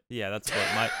bullet. yeah.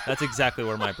 That's exactly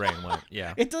where my brain went.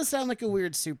 Yeah. It does sound like a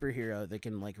weird superhero that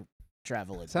can, like,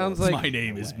 travel at Sounds both like- My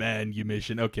name is away. Man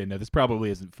Mission. Okay, no, this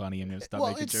probably isn't funny. I'm gonna stop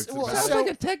Well, making it's- jokes well, about Sounds it. so-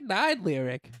 like a Tech Nine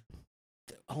lyric.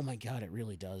 Oh my god, it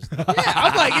really does. Yeah,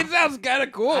 I'm like, it sounds kind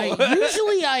of cool.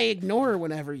 Usually I ignore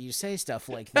whenever you say stuff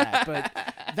like that,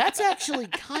 but that's actually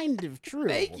kind of true.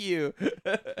 Thank you.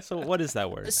 So what is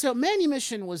that word? So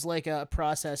manumission was like a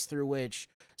process through which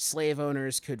slave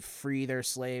owners could free their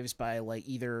slaves by, like,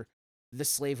 either the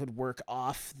slave would work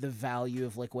off the value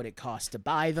of like what it cost to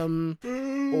buy them,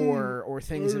 or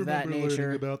things of that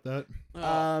nature. About that.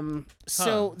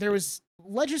 So there was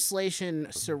legislation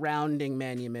surrounding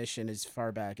manumission as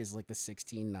far back as like the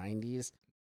 1690s,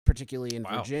 particularly in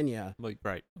Virginia. Like,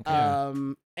 right.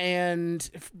 Okay. And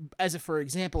for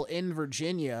example, in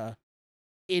Virginia,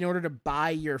 in order to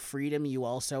buy your freedom, you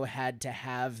also had to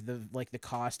have the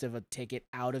cost of a ticket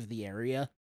out of the area.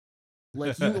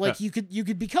 Like you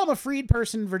could become a freed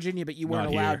person in Virginia, but you weren't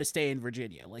Not allowed here. to stay in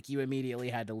Virginia. Like you immediately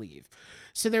had to leave.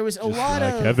 So there was a Just lot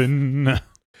like of heaven.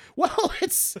 Well,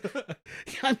 it's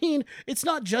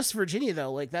not just Virginia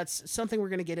though. Like that's something we're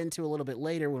going to get into a little bit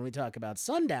later when we talk about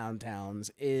sundown towns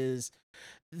is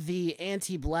the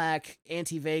anti-black,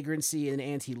 anti-vagrancy, and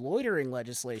anti-loitering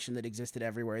legislation that existed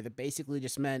everywhere that basically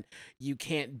just meant you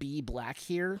can't be black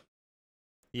here.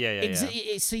 Yeah.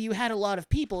 So you had a lot of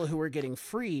people who were getting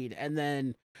freed, and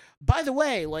then, by the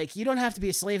way, like, you don't have to be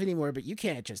a slave anymore, but you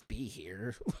can't just be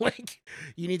here. Like,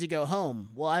 you need to go home.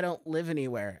 Well, I don't live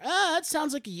anywhere. That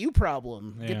sounds like a you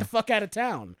problem. Yeah. Get the fuck out of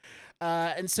town.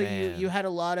 And so Man. you had a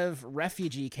lot of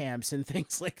refugee camps and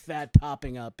things like that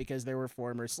popping up because there were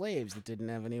former slaves that didn't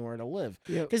have anywhere to live.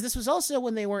 Because this was also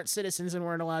when they weren't citizens and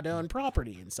weren't allowed to own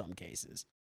property in some cases.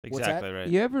 Exactly right.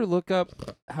 You ever look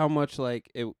up how much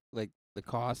the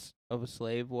cost of a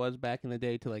slave was back in the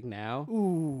day to like now?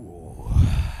 Ooh.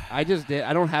 I just did.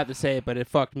 I don't have to say it, but it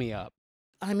fucked me up.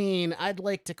 I mean, I'd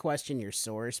like to question your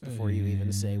source before you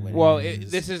even say what Well, it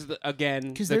is. this is again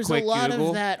Because the there's a quick lot Google.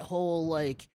 of that whole,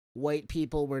 like, white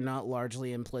people were not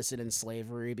largely implicit in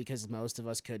slavery because most of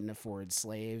us couldn't afford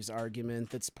slaves argument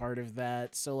that's part of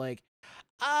that. So, like,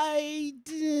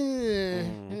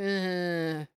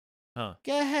 Huh.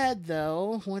 Go ahead,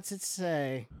 though. What's it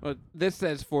say? Well, this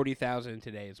says 40,000 in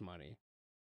today's money.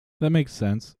 That makes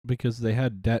sense because they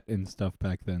had debt and stuff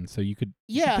back then, so you could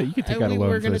Yeah, you could take out a loan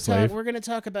we're for gonna a slave. We're going to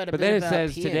talk about a But bit then it about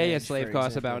says today a peonage, slave for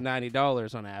costs example. about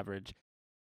 $90 on average.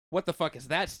 What the fuck is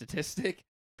that statistic?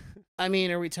 I mean,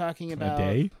 are we talking about A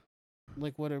day?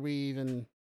 like what are we even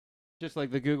Just like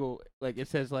the Google, like it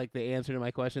says like the answer to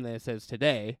my question. Then it says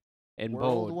today in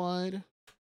bold. worldwide?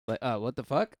 Like, what the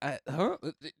fuck?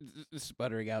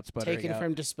 Sputtering out. Taken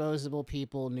from disposable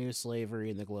people, new slavery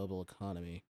in the global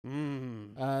economy.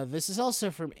 This is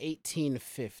also from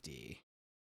 1850.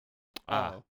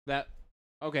 Oh, that.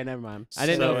 Okay, never mind. I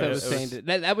didn't So know if that it was was- saying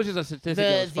that was just a statistic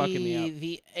that was fucking me up.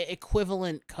 The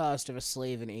equivalent cost of a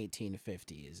slave in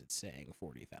 1850 is it's saying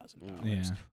 $40,000. Yeah.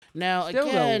 Now Still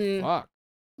again, though, fuck.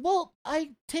 well,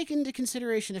 I take into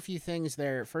consideration a few things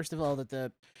there. First of all, that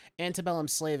the antebellum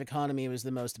slave economy was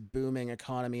the most booming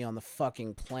economy on the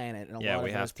fucking planet, and a Yeah, lot we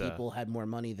of those have to- people had more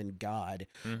money than God.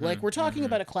 Mhm, Like, we're talking mhm.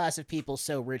 about a class of people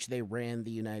so rich they ran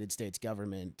the United States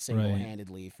government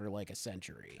single-handedly for like a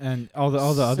century. And all the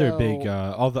other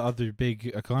big So-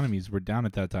 economies were down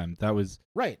at that time. That was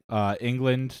Right.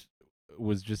 England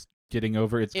was just getting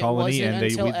over its It colony, wasn't and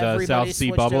until the everybody South Sea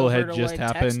switched bubble over had to, just like,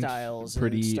 happened textiles and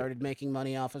pretty started making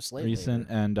money off of slave recent,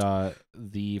 labor.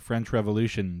 and the French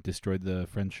Revolution destroyed the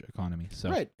French economy. So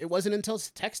Right. It wasn't until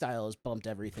textiles bumped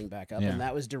everything back up, Yeah. and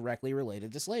that was directly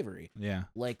related to slavery. yeah,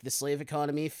 Like, the slave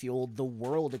economy fueled the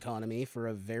world economy for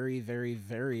a very, very,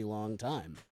 very long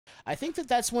time. I think that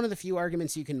that's one of the few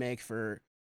arguments you can make for,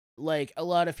 like, a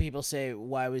lot of people say,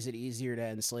 why was it easier to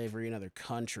end slavery in other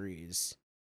countries?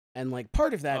 And, like,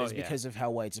 part of that Oh, is yeah. because of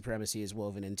how white supremacy is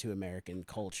woven into American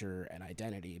culture and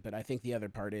identity. But I think the other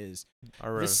part is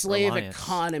Our the slave reliance.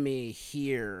 economy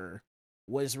here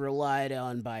was relied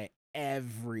on by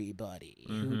everybody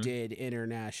who Mhm. did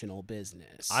international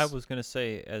business. I was gonna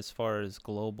say, as far as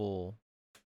global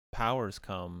powers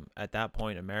come, at that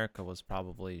point, America was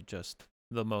probably just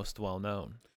the most well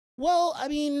known. Well, I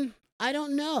mean, I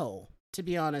don't know, to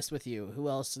be honest with you, who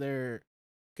else there,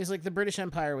 because like the British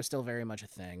Empire was still very much a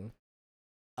thing.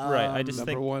 Right, I just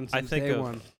Number think- one I since think day of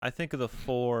one. I think of the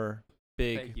four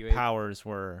big Thank you, Abe. powers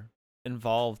were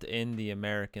involved in the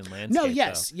American landscape. No,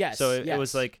 yes, though. yes. So it was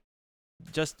yes. like,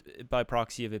 just by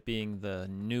proxy of it being the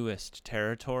newest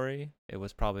territory, it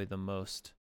was probably the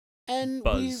most. and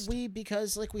buzzed. we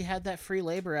because like we had that free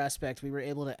labor aspect, we were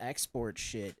able to export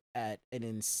shit at an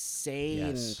insane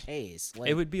Yes. pace. Like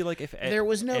It would be like if there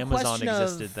was no Amazon question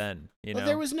existed of, then. You well, know,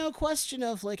 there was no question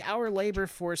of like our labor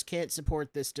force can't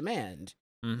support this demand.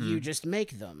 Mhm. You just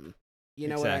make them. You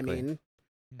know Exactly. what I mean?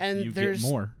 And you there's get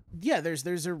more. Yeah,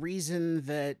 there's a reason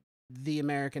that the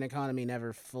American economy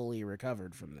never fully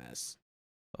recovered from this.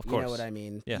 Of course. You know what I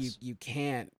mean? Yes. You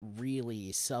can't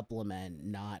really supplement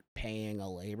not paying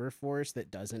a labor force that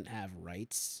doesn't have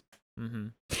rights. Mm-hmm.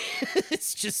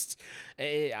 It's just,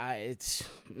 it's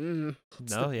No,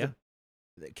 yeah.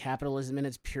 capitalism in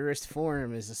its purest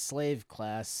form is a slave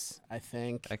class, I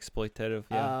think. Exploitative,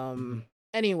 yeah.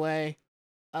 Anyway,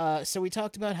 so we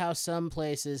talked about how some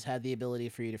places had the ability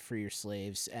for you to free your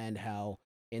slaves, and how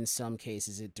in some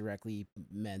cases it directly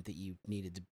meant that you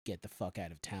needed to get the fuck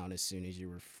out of town as soon as you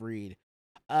were freed.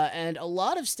 And a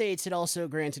lot of states had also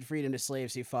granted freedom to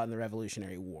slaves who fought in the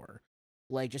Revolutionary War.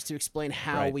 Like, just to explain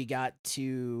how Right. we got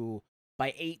to...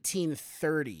 By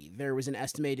 1830, there was an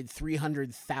estimated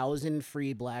 300,000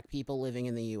 free black people living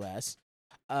in the U.S.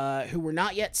 Who were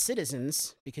not yet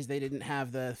citizens because they didn't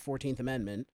have the 14th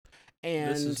Amendment.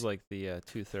 And This is like the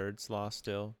 2/3 law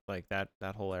still, like that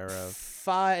whole era of.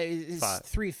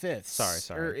 3/5.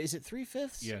 Sorry. Or is it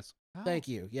 3/5? Yes. Thank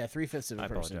you. Yeah, 3/5 of a I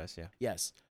person. apologize. Yeah.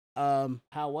 Yes.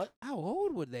 How what? How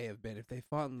old would they have been if they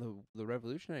fought in the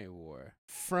Revolutionary War?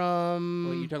 From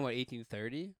What, you talking about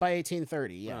 1830? by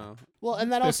 1830, yeah. Oh. Well,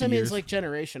 and that also 50 means years. like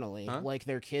generationally, Huh? like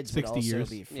their kids would 60 also years.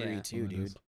 be free Yeah. too,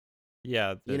 dude.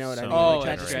 Yeah. You know what I there's mean? so Oh, Like, many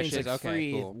that just means generations. like Okay,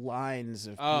 free cool. lines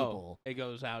of Oh, people. it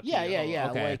goes out. Yeah, to yeah, you. yeah.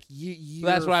 Okay. Like you.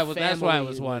 That's why I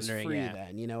was wondering, Free yeah.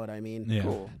 then, you know what I mean? Yeah.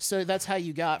 Cool. So that's how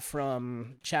you got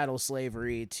from chattel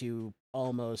slavery to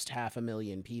almost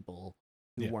 500,000 people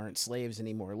who Yeah. weren't slaves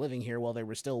anymore living here, while there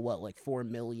were still, 4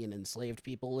 million enslaved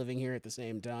people living here at the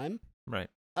same time. Right.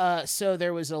 So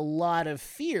there was a lot of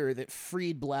fear that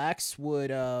freed blacks would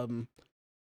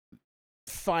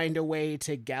find a way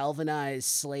to galvanize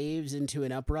slaves into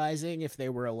an uprising if they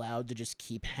were allowed to just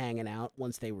keep hanging out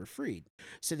once they were freed.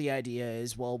 So the idea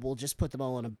is, well, we'll just put them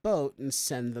all on a boat and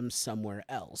send them somewhere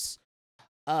else.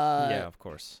 Yeah, of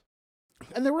course.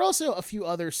 And there were also a few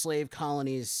other slave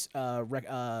colonies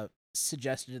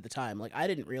suggested at the time. Like, I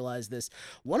didn't realize this.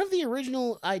 One of the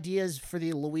original ideas for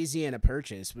the Louisiana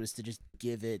Purchase was to just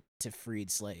give it to freed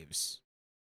slaves.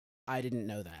 I didn't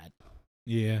know that.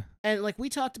 Yeah. And like we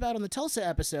talked about on the Tulsa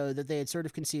episode, that they had sort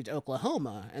of conceived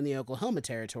Oklahoma and the Oklahoma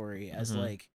Territory as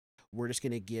Mhm. we're just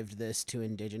going to give this to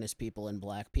indigenous people and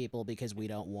black people because we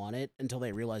don't want it, until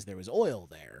they realized there was oil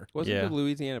there. Wasn't Yeah. the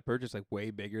Louisiana Purchase like way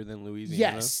bigger than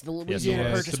Louisiana? Yes, the Louisiana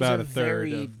was. Purchase It's about was a a third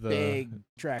very of the big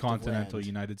tract Continental of land.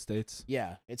 United States.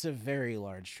 Yeah, it's a very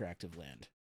large tract of land.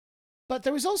 But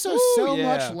there was also Ooh, so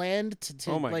yeah. much land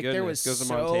to Oh my like there was goodness, goes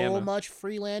to so Montana. much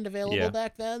free land available Yeah.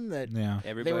 back then that Yeah.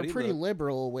 Everybody they were pretty look.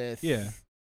 liberal with Yeah.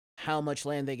 how much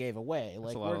land they gave away. That's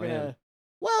Like a lot we're of gonna land.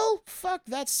 well, fuck,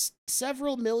 that's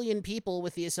several million people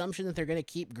with the assumption that they're gonna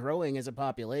keep growing as a Yeah.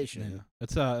 population.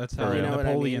 That's how You know what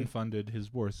I Napoleon mean? funded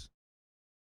his wars.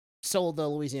 Sold the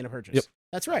Louisiana Purchase. Yep.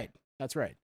 That's right. That's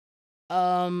right.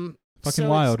 Fucking so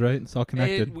wild, right? It's all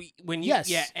connected. Yes,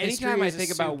 Anytime history I is a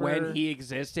think about when super- he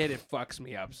existed, it fucks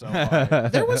me up so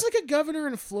hard. there was like a governor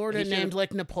in Florida He should've- named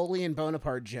like Napoleon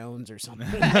Bonaparte Jones or something.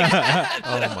 Oh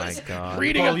my god.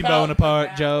 Reading Napoleon about-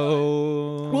 Bonaparte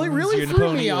Jones. Well, it really You're threw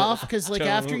me Napoleon off because, like,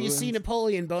 after you see Jones.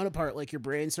 Napoleon Bonaparte, like, your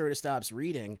brain sort of stops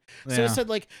reading. So Yeah. it said,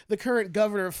 like, the current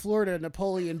governor of Florida,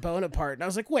 Napoleon Bonaparte. And I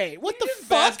was like, wait, what the fuck?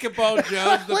 Basketball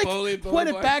Jones, Like, Napoleon Went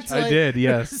it back to, like, I did,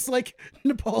 yes. It's like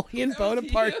Napoleon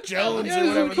Bonaparte you. Jones Yes, or of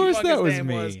whatever the course fuck that his was name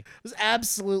me. was. It was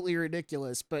absolutely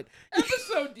ridiculous, but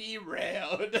Episode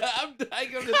derailed.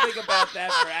 I'm going to think about that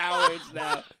for hours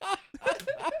now.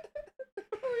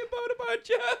 Napoleon Bonaparte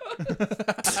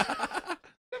Jones.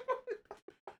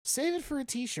 save it for a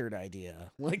t-shirt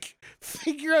idea. Like,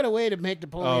 figure out a way to make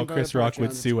Napoleon Oh, Bonaparte Chris Rock would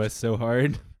Jones a sue us so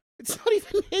hard. It's not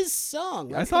even his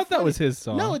song. I That's thought the that was funny- his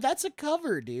song. No, that's a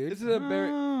cover, dude. This is a very.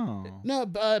 Oh. No,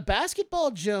 Basketball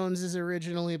Jones is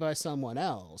originally by someone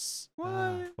else. What?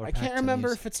 We're I back can't to remember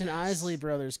music. if it's an Isley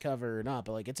Brothers cover or not,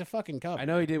 but like it's a fucking cover. I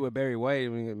know he did with Barry White.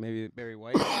 Maybe Barry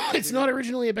White. It's not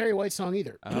originally a Barry White song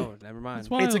either. Oh, never mind. That's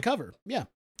wild. It's a cover. Yeah.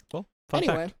 Well, fun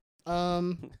Anyway,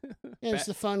 fact. yeah, it's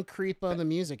a fun creep on the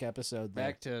music episode. There.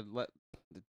 Back to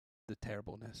the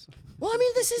terribleness. Well, I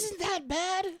mean, this isn't that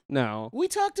bad. No. We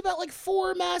talked about like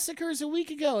 4 massacres a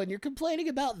week ago, and you're complaining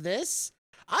about this.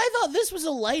 I thought this was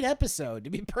a light episode, to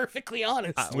be perfectly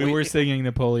honest. We were singing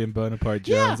Napoleon Bonaparte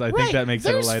Jones. Yeah, I think that makes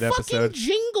There's it a light fucking episode.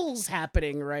 jingles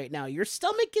happening right now. Your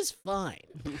stomach is fine.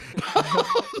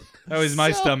 That was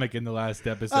my So- stomach in the last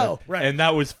episode. Oh, right. And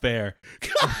that was fair.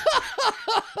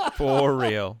 For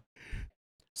real.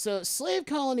 So, slave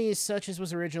colonies, such as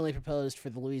was originally proposed for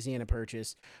the Louisiana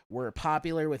Purchase, were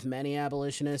popular with many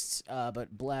abolitionists,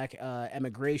 but black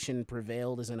emigration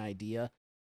prevailed as an idea.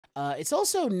 It's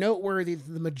also noteworthy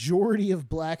that the majority of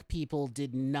black people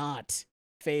did not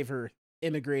favor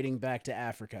immigrating back to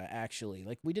Africa, actually.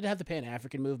 Like, we did have the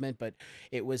Pan-African movement, but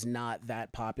it was not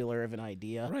that popular of an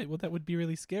idea. Right. Well, that would be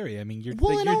really scary. I mean, you're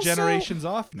also, generations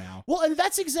off now. Well, and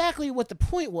that's exactly what the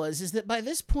point was, is that by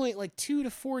this point, like 2 to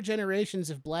 4 generations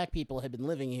of black people had been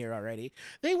living here already.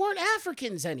 They weren't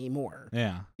Africans anymore.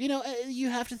 Yeah. You know, you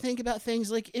have to think about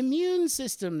things like immune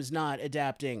systems not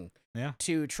adapting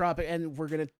to tropic, and we're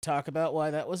going to talk about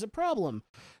why that was a problem.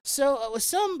 So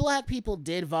some black people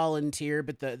did volunteer,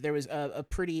 but there was a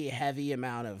pretty heavy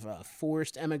amount of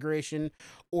forced emigration,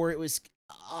 or it was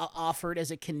offered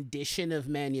as a condition of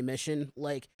manumission.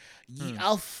 Like,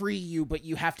 I'll free you, but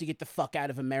you have to get the fuck out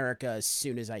of America as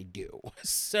soon as I do.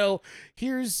 So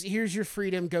here's your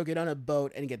freedom. Go get on a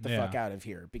boat and get the fuck out of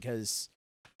here, because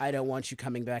I don't want you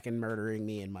coming back and murdering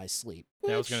me in my sleep.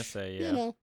 Which, I was gonna say, you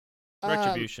know,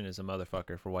 retribution is a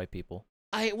motherfucker for white people.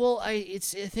 I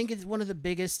think it's one of the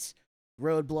biggest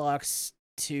roadblocks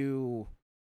to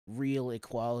real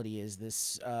equality is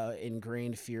this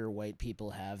ingrained fear white people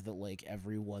have that, like,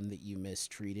 everyone that you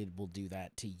mistreated will do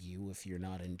that to you if you're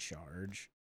not in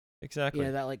charge. Exactly. You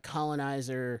know, that, like,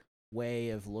 colonizer way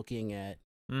of looking at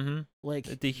like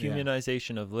the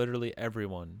dehumanization of literally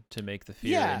everyone to make the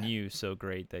fear in you so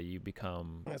great that you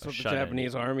become That's what the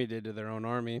Japanese army did to their own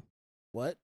army.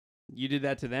 What? You did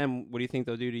that to them. What do you think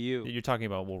they'll do to you? You're talking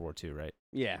about World War II, right?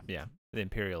 Yeah. Yeah. The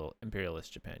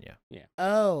imperialist Japan, yeah.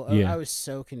 Oh, yeah. I was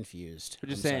so confused. We're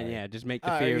just I'm saying, sorry. just make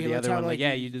the fear of the other one. Like,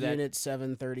 yeah, you did that. Unit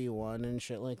 731 and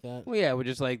shit like that. Well, yeah, we're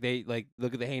just like, they like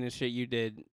look at the heinous shit you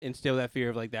did, instill that fear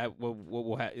of like that. What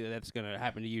will that's gonna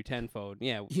happen to you tenfold?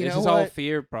 Yeah, this is all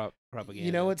fear propaganda.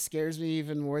 You know what scares me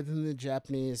even more than the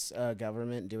Japanese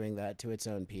government doing that to its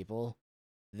own people?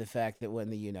 The fact that when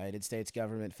the United States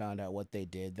government found out what they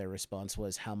did, their response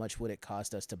was, "How much would it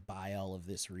cost us to buy all of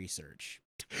this research?"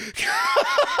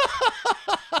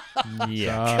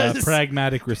 Yeah,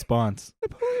 pragmatic response.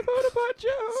 Napoleon Bonaparte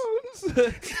Jones.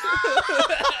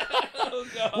 Oh,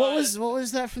 God. What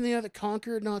was that from the other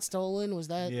Conquered, Not Stolen? Was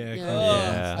that?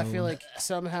 Yeah. I feel like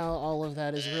somehow all of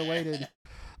that is related.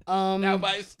 Now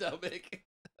my stomach.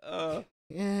 Yeah.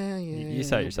 You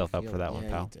set yourself up for that one,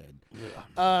 pal. You did.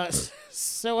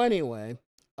 So anyway,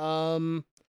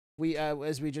 we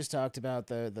as we just talked about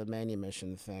the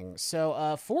manumission thing.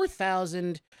 So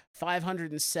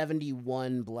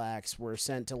 4,571 blacks were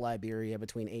sent to Liberia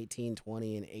between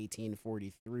 1820 and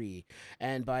 1843,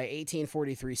 and by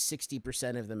 1843,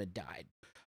 60% of them had died.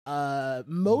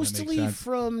 Mostly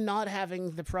from not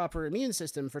having the proper immune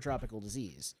system for tropical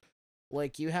disease.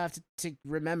 Like, you have to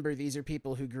remember, these are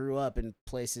people who grew up in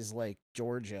places like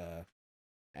Georgia,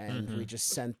 and we just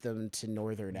sent them to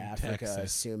northern Africa, Texas,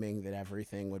 assuming that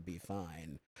everything would be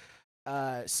fine.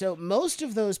 So most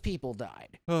of those people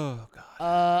died. Oh,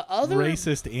 God.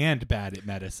 Racist and bad at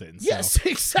medicine. So. Yes,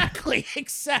 exactly.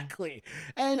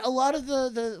 And a lot of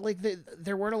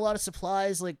there weren't a lot of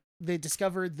supplies. Like, they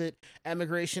discovered that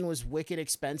emigration was wicked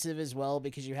expensive as well,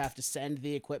 because you have to send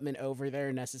the equipment over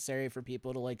there necessary for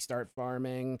people to, like, start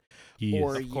farming,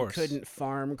 or you couldn't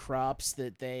farm crops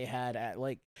that they had at,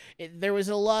 like, there was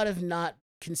a lot of not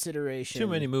consideration. Too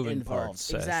many moving involved.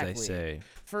 parts, exactly. as they say.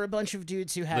 For a bunch of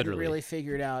dudes who hadn't really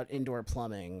figured out indoor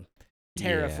plumbing,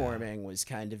 terraforming was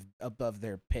kind of above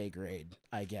their pay grade,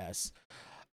 I guess.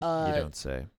 You don't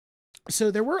say.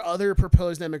 So there were other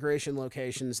proposed immigration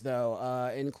locations, though,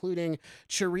 including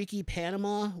Chiriqui,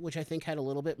 Panama, which I think had a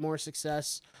little bit more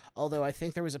success, although I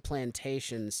think there was a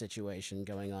plantation situation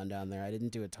going on down there. I didn't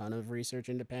do a ton of research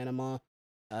into Panama,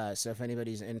 so if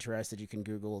anybody's interested, you can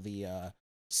Google the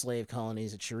slave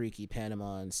colonies of Chiriqui,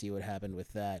 Panama, and see what happened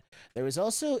with that. There was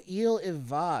also Ile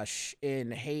Vache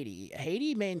in Haiti.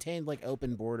 Haiti maintained, like,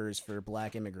 open borders for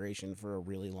black immigration for a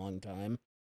really long time.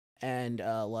 And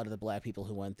a lot of the black people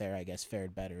who went there, I guess,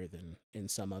 fared better than in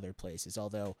some other places.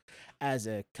 Although, as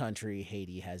a country,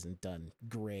 Haiti hasn't done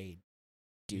great.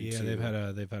 They've had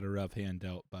a rough hand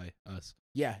dealt by us.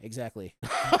 Yeah, exactly.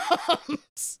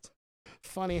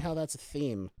 Funny how that's a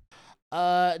theme.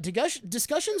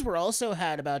 Discussions were also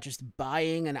had about just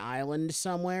buying an island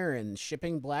somewhere and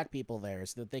shipping black people there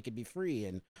so that they could be free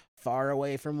and far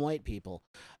away from white people.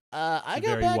 I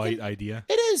go very back white idea.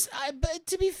 It is. But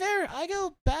to be fair, I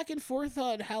go back and forth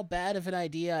on how bad of an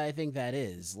idea I think that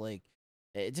is. Like,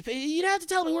 you'd have to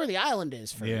tell me where the island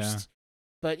is first. Yeah.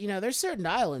 But, you know, there's certain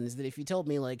islands that if you told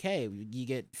me, like, hey, you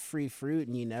get free fruit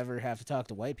and you never have to talk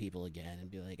to white people again, and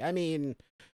be like, I mean,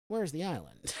 where's the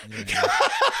island? Yeah.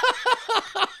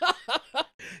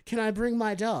 Can I bring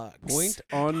my dogs? Point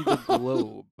on the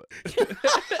globe.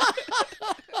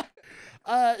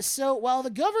 So while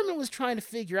the government was trying to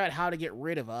figure out how to get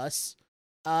rid of us,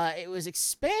 it was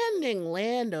expanding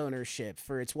land ownership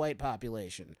for its white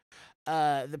population.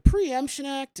 The Preemption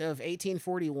Act of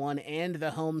 1841 and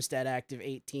the Homestead Act of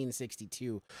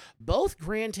 1862 both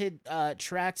granted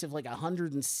tracts of like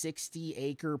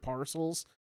 160-acre parcels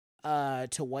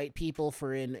to white people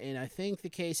for in I think the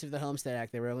case of the Homestead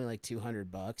Act, they were only like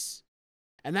 $200.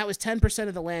 And that was 10%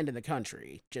 of the land in the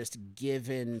country just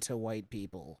given to white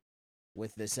people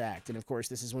with this act. And of course,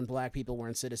 this is when black people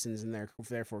weren't citizens and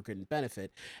therefore couldn't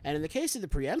benefit. And in the case of the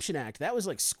Preemption Act, that was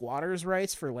like squatters'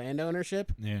 rights for land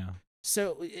ownership. Yeah.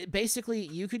 So basically,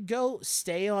 you could go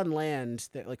stay on land,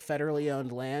 that like federally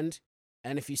owned land,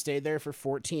 and if you stayed there for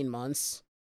 14 months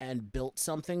and built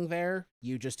something there,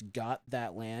 you just got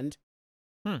that land.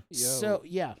 So,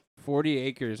 yeah. 40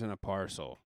 acres in a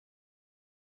parcel.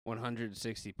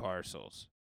 160 parcels.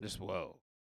 Just whoa.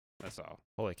 That's all.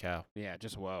 Holy cow. Yeah,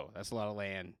 just whoa. That's a lot of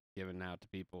land given out to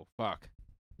people. Fuck.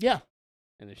 Yeah.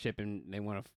 And they're shipping, they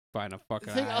want to find a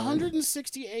fucking Think island.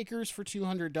 160 acres for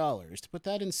 $200. To put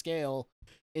that in scale,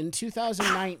 in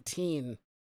 2019,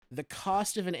 the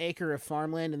cost of an acre of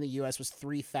farmland in the U.S. was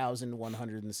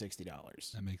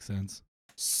 $3,160. That makes sense.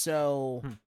 So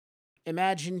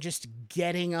imagine just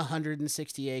getting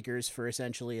 160 acres for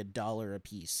essentially $1 a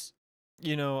piece.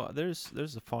 You know, there's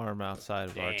a farm outside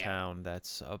of our Damn. town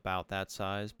that's about that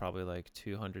size, probably like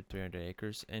 200, 300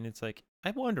 acres. And it's like,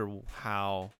 I wonder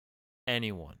how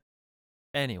anyone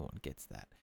gets that.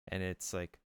 And it's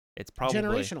like, it's probably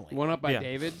Generationally. One up by Yeah.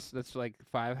 David's, that's like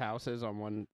 5 houses on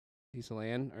one piece of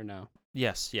land, or no?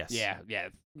 Yes. Yeah,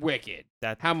 wicked.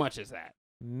 That How much is that?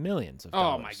 millions of Oh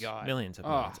dollars. my God. Millions of Oh.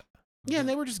 millions. Yeah, and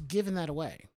they were just giving that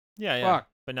away. Yeah, yeah. Fuck.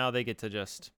 But now they get to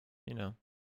just, you know,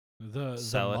 The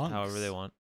sell it monks however they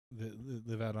want. that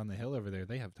live out on the hill over there,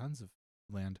 they have tons of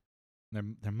land. They're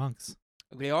monks.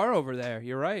 They are over there.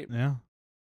 You're right. Yeah.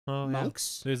 Oh, yeah.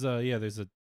 Monks? There's a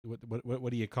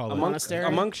what do you call A it? monastery? A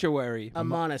monctuary. A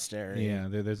monastery. Yeah,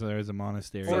 there's a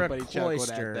monastery. Or a Somebody chuckled at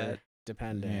cloister, that.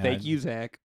 depending. Yeah. Thank you,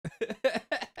 Zach.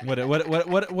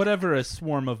 Whatever a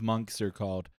swarm of monks are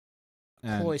called.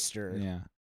 And, Cloister. Yeah.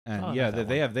 And Oh, yeah, that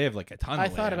they one. have like a ton I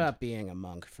of thought land. about being a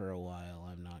monk for a while.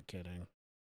 I'm not kidding.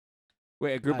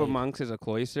 Wait, a group of I- monks is a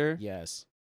cloister? Yes.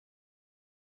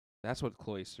 That's what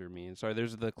cloister means. Sorry,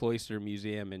 there's the Cloister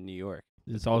Museum in New York.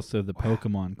 There's also the Wow.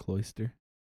 Pokemon cloister.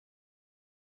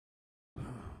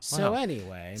 So Wow.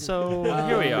 anyway. So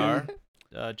here we Um, are.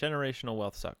 Generational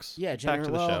wealth sucks. Yeah, Back to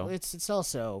the well, show. it's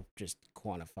also just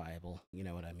quantifiable. You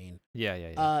know what I mean?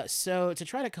 Yeah. So to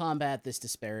try to combat this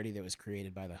disparity that was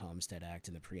created by the Homestead Act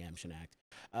and the Preemption Act,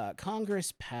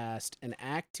 Congress passed an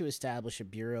act to establish a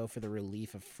Bureau for the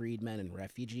Relief of Freedmen and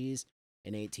Refugees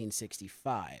in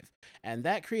 1865, and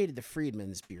that created the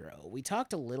Freedmen's Bureau. We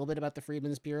talked a little bit about the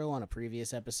Freedmen's Bureau on a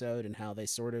previous episode and how they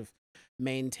sort of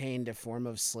maintained a form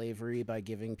of slavery by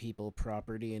giving people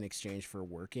property in exchange for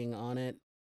working on it,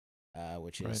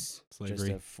 which Right. is Slavery.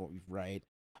 just right.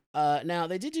 Now,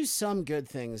 they did do some good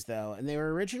things, though, and they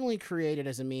were originally created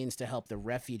as a means to help the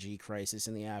refugee crisis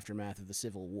in the aftermath of the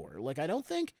Civil War. Like, I don't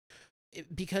think,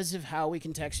 because of how we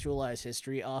contextualize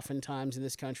history, oftentimes in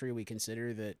this country, we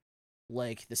consider that,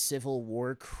 like, the Civil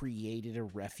War created a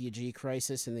refugee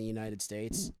crisis in the United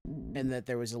States, and that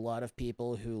there was a lot of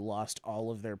people who lost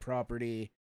all of their property,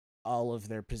 all of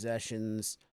their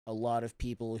possessions. A lot of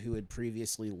people who had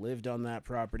previously lived on that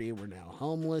property were now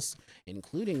homeless,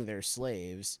 including their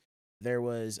slaves. There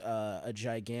was a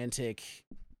gigantic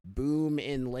boom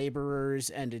in laborers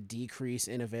and a decrease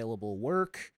in available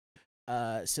work.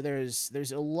 So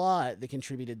there's a lot that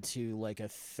contributed to like a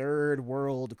third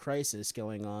world crisis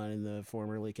going on in the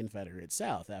formerly Confederate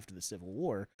South after the Civil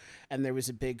War. And there was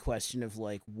a big question of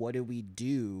like, what do we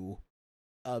do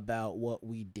about what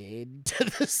we did to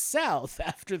the South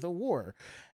after the war?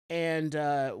 And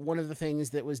one of the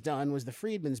things that was done was the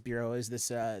Freedmen's Bureau is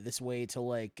this way to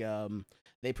like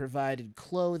they provided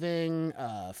clothing,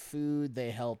 food,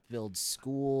 they helped build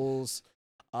schools,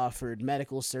 offered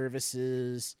medical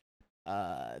services.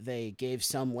 They gave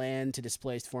some land to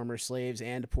displaced former slaves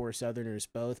and poor Southerners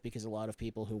both, because a lot of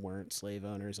people who weren't slave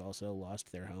owners also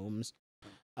lost their homes.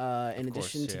 In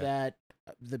addition to that,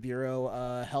 the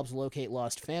Bureau helped locate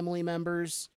lost family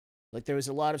members. Like, there was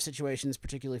a lot of situations,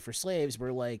 particularly for slaves,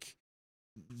 where, like,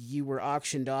 you were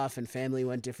auctioned off and family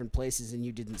went different places and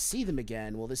you didn't see them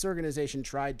again. Well, this organization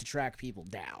tried to track people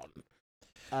down.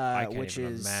 I can't which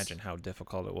even is imagine how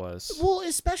difficult it was. Well,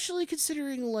 especially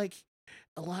considering, like,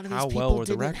 a lot of these How people well were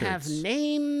the didn't have records?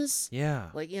 names. Yeah.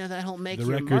 Like, you know, that whole make The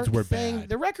your records mark were thing. bad.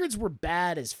 The records were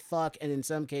bad as fuck, and in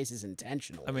some cases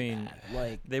intentionally I mean, bad.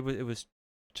 Like, it was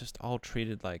just all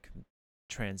treated like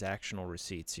transactional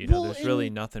receipts. You know, Well, there's really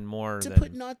and nothing more to than.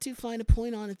 put not too fine a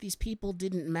point on it, these people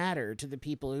didn't matter to the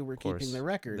people who were Of course, keeping the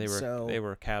records. they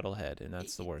were cattle head, and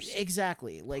that's the worst.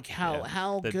 Exactly. Like Yeah,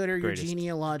 how the good are your greatest.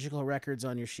 genealogical records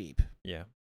on your sheep? Yeah,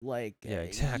 Like Yeah,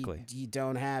 exactly. You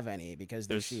don't have any because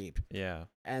they're There's- sheep. yeah.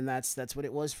 And that's what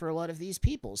it was for a lot of these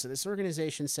people. So this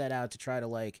organization set out to try to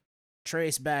like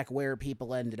trace back where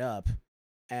people ended up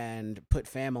and put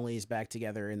families back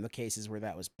together in the cases where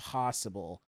that was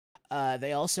possible.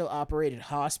 They also operated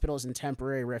hospitals and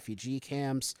temporary refugee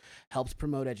camps, helped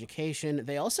promote education.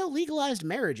 They also legalized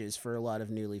marriages for a lot of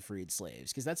newly freed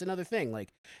slaves, because that's another thing.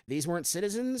 Like, these weren't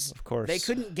citizens. Of course. They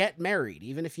couldn't get married,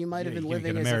 even if you might have Yeah, been you couldn't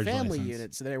living get a as a marriage family license.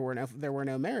 unit. So there were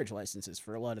no marriage licenses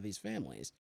for a lot of these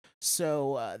families.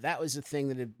 So that was a thing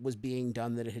that was being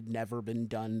done that had never been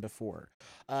done before.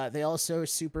 They also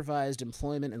supervised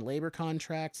employment and labor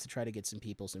contracts to try to get some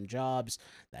people some jobs.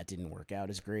 That didn't work out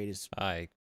as great as I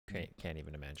can't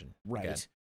even imagine. right.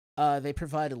 God. They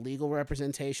provided legal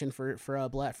representation for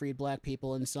freed black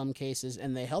people in some cases,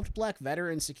 and they helped black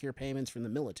veterans secure payments from the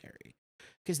military.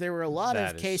 Because there were a lot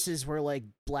That of is cases where like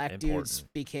black dudes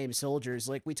important. became soldiers.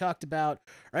 Like we talked about,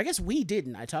 or I guess we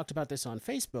didn't. I talked about this on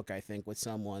Facebook, I think, with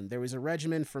someone. There was a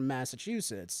regiment from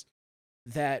Massachusetts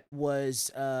that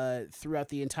was throughout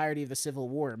the entirety of the Civil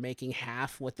War making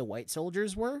half what the white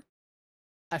soldiers were.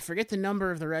 I forget the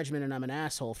number of the regiment, and I'm an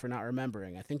asshole for not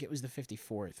remembering. I think it was the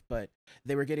 54th, but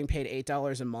they were getting paid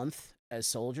 $8 a month as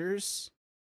soldiers.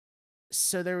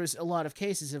 So there was a lot of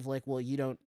cases of like, well,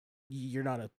 you're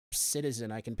not a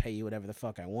citizen. I can pay you whatever the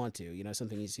fuck I want to. You know,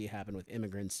 something you see happen with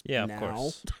immigrants Yeah, now. of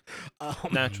course. Um,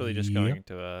 Naturally, just Yep. going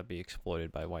to be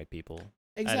exploited by white people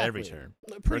at every turn,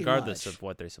 Pretty regardless much. of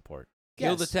what they support.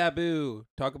 Kill the Yes. taboo.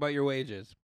 Talk about your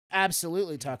wages.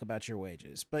 Absolutely talk about your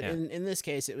wages. But Yeah. in this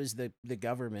case, it was the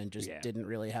government just Yeah. didn't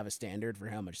really have a standard for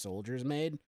how much soldiers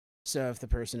made. So if the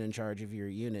person in charge of your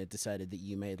unit decided that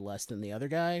you made less than the other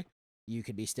guy, you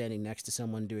could be standing next to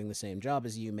someone doing the same job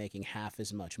as you making half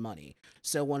as much money.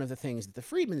 So one of the things that the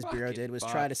Freedmen's Bureau Fucking did was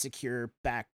try to secure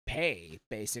back pay,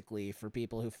 basically, for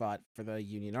people who fought for the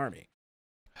Union Army.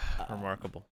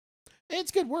 Remarkable.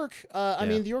 It's good work. I Yeah.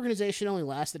 mean, the organization only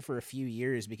lasted for a few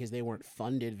years because they weren't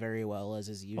funded very well, as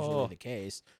is usually Oh. the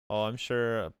case. Oh, I'm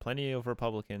sure plenty of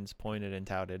Republicans pointed and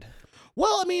touted.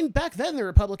 Well, I mean, back then the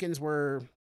Republicans were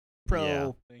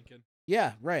pro. Yeah.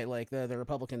 Yeah, right. Like the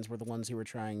Republicans were the ones who were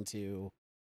trying to,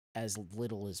 as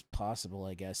little as possible,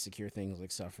 I guess, secure things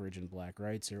like suffrage and black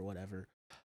rights or whatever.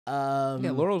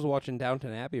 Yeah, Laurel's watching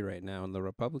Downton Abbey right now, and the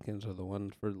Republicans are the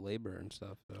ones for labor and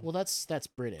stuff. So. Well, that's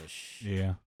British.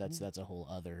 Yeah. That's a whole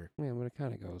other. Yeah, but it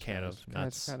kind of goes. Can guys. of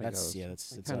nuts. Kind of That's goes. yeah.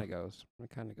 That's It it's kind a- of goes. It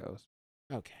kind of goes.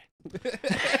 okay.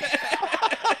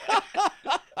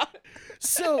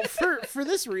 So for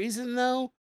this reason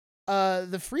though,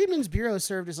 the Freedmen's Bureau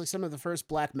served as like some of the first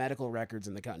black medical records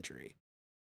in the country,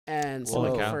 and some of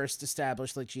Holy the cow. first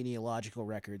established like genealogical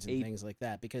records and Eight- things like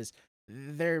that, because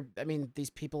these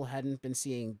people hadn't been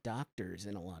seeing doctors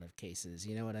in a lot of cases.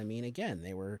 You know what I mean? Again,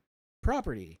 they were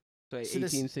property. So So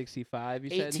this- 1865, you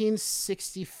said?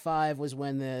 1865 was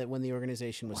when the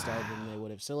organization was started, and they Wow.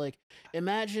 would have. So like,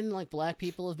 imagine like black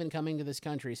people have been coming to this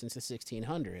country since the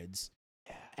 1600s,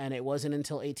 and it wasn't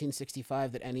until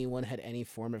 1865 that anyone had any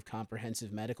form of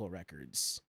comprehensive medical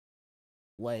records.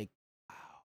 Like,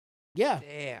 yeah,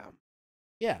 Damn.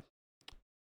 yeah.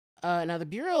 Now the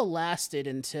bureau lasted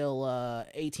until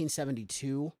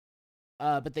 1872.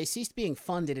 But they ceased being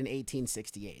funded in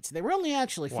 1868. So they were only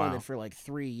actually funded Wow. for like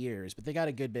 3 years, but they got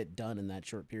a good bit done in that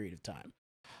short period of time.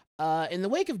 In the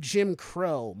wake of Jim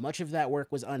Crow, much of that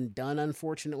work was undone,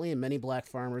 unfortunately, and many black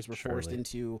farmers were forced Surely.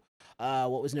 into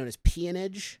what was known as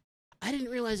peonage. I didn't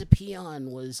realize a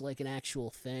peon was like an actual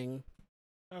thing.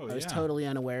 Oh, I was totally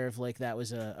unaware of like that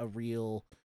was a real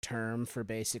term for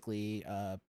basically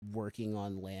working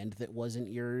on land that wasn't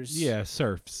yours. Yeah,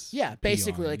 serfs. Yeah,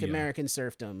 basically Peon, like yeah. American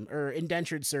serfdom or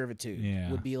indentured servitude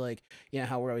Yeah. would be like, you know,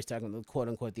 how we're always talking about quote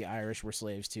unquote the Irish were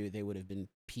slaves too. They would have been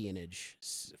peonage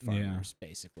farmers,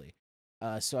 basically.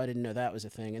 So I didn't know that was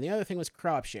a thing. And the other thing was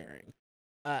crop sharing.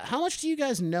 How much do you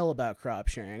guys know about crop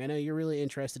sharing? I know you're really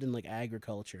interested in like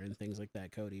agriculture and things like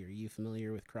that, Cody. Are you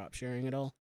familiar with crop sharing at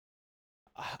all?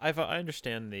 I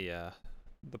understand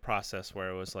the process where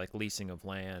it was like leasing of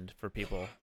land for people.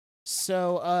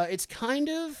 So it's kind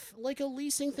of like a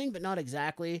leasing thing, but not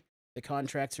exactly. The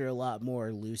contracts are a lot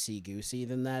more loosey-goosey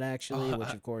than that, actually,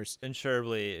 which, of course...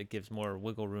 Insurably, it gives more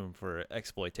wiggle room for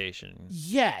exploitation.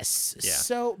 Yes. Yeah.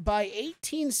 So by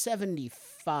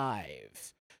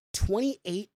 1875,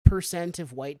 28%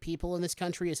 of white people in this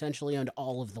country essentially owned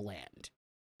all of the land.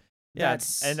 Yeah,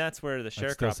 That's and that's where the That still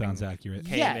sharecropping sounds accurate.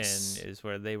 came Yes. in, is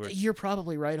where they were. You're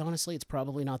probably right. Honestly, it's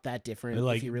probably not that different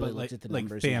if you really looked at the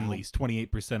numbers. Like families,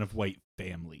 28% of white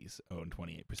families own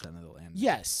 28% of the land.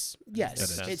 Yes, yes.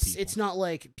 Instead of It's people. not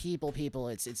like people.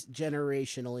 It's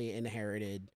generationally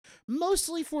inherited,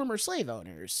 mostly former slave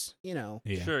owners. You know.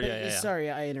 Yeah. Sure, But, yeah. Sorry,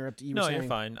 I interrupted you. No, were you're saying,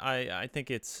 fine. I think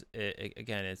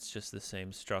again, it's just the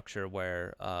same structure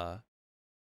where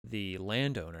the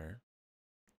landowner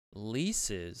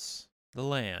leases the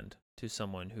land to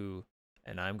someone who,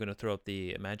 and I'm going to throw up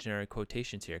the imaginary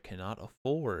quotations here, cannot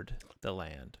afford the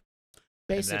land.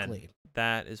 Basically,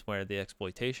 That is where the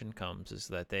exploitation comes, is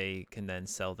that they can then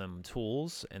sell them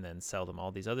tools and then sell them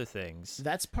all these other things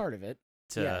that's part of it.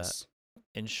 to Yes.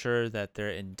 ensure that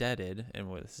they're indebted,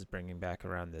 and this is bringing back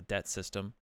around the debt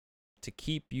system, to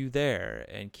keep you there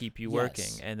and keep you working.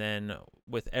 Yes. And then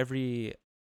with every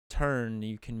turn,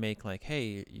 you can make like,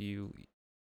 hey,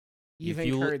 You've if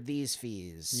you- incurred these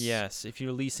fees. yes, if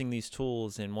you're leasing these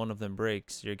tools and one of them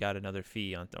breaks, you got another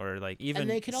fee on, or like even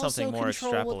And they can something also more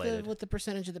control extrapolated. what the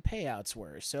percentage of the payouts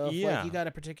were. So if Yeah. like you got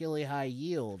a particularly high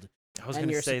yield, I was and going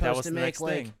to you're say that supposed was to the make, next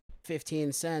like, thing.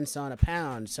 15 cents on a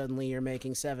pound, suddenly you're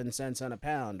making 7 cents on a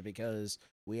pound because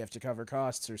we have to cover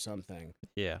costs or something.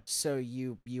 Yeah, So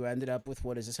you ended up with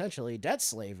what is essentially debt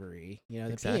slavery, the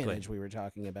Exactly. peonage we were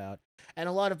talking about. And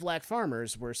a lot of black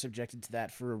farmers were subjected to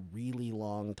that for a really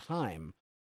long time.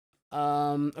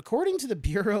 According to the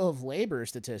Bureau of Labor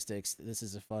Statistics, this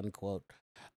is a fun quote.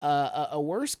 A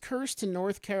worse curse to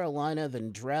North Carolina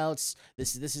than droughts.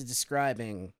 This is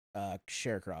describing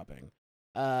sharecropping.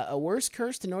 A worse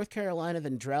curse to North Carolina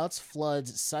than droughts,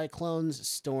 floods, cyclones,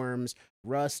 storms,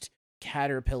 rust,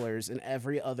 caterpillars, and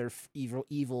every other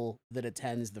evil that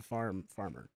attends the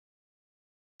farmer.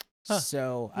 Huh.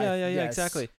 So yeah, yes.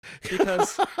 exactly.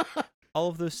 Because all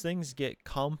of those things get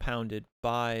compounded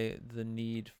by the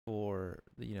need for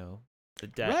the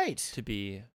debt right. to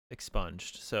be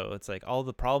expunged. So it's like all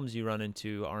the problems you run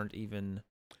into aren't even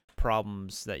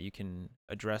problems that you can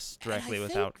address directly think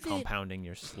without that- compounding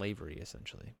your slavery,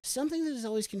 essentially. Something that has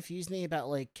always confused me about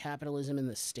like capitalism in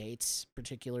the States,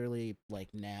 particularly like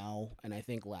now, and I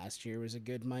think last year was a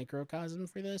good microcosm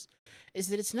for this, is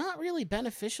that it's not really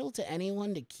beneficial to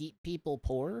anyone to keep people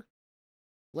poor.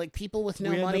 Like people with no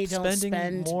we money end up don't spending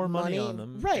spend more money on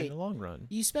them in Right. the long run.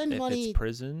 You spend If money it's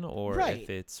prison or Right.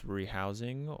 if it's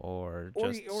rehousing or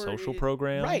Or- just or social it-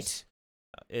 programs, right.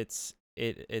 It's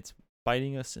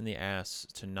biting us in the ass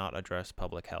to not address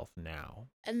public health now.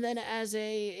 And then as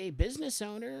a business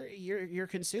owner, your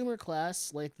consumer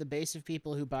class, like the base of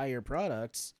people who buy your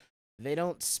products, they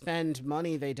don't spend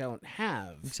money they don't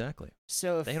have. Exactly.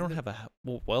 So if They don't have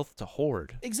wealth to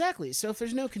hoard. Exactly. So if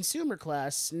there's no consumer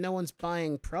class, no one's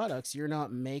buying products, you're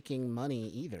not making money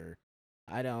either.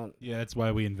 I don't. Yeah, that's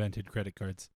why we invented credit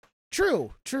cards.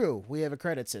 True. We have a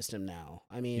credit system now.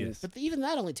 I mean, Yes. but even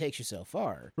that only takes you so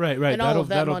far. Right. And all that'll of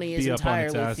that that'll money be is up on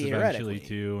its entirely ass eventually theoretically.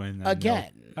 too, and then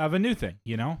Again. they'll have a new thing.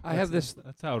 I have this-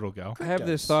 That's how it'll go. I have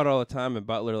this Cryptos. thought all the time in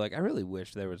Butler. Like, I really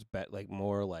wish there was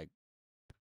more like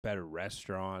better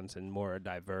restaurants and more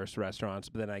diverse restaurants.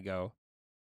 But then I go,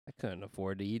 I couldn't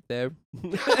afford to eat there.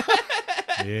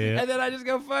 Yeah. And then I just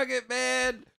go, fuck it,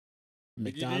 man.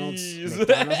 McDonald's. Jeez.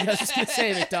 McDonald's. I was just gonna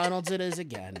say McDonald's. It is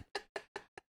again.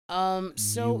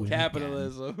 So You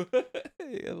Capitalism.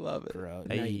 I love it. bro,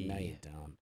 Hey. now you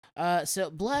don't. So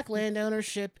black land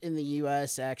ownership in the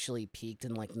U.S. actually peaked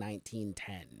in like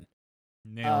 1910.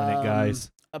 Nailing it,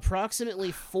 guys.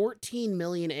 Approximately 14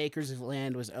 million acres of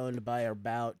land was owned by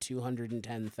about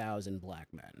 210,000 black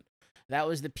men. That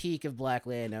was the peak of black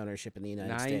land ownership in the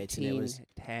United States. And it was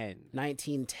 1910.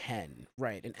 1910,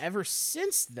 right? And ever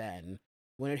since then,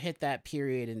 when it hit that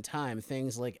period in time,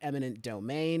 things like eminent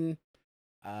domain,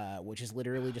 which is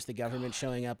literally just the government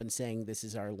showing up and saying this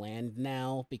is our land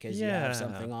now because you Yeah. have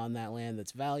something on that land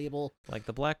that's valuable. Like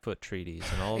the Blackfoot treaties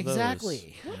and all of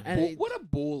Exactly. those. Yeah. And What a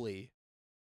bully.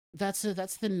 that's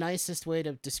the nicest way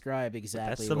to describe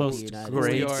exactly That's the what most the United grade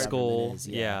States government school,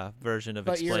 is, version of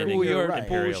But you're- explaining you're right.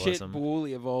 bullshit imperialism.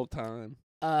 bully of all time.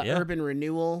 Yeah. Urban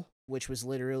renewal, which was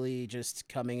literally just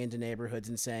coming into neighborhoods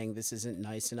and saying this isn't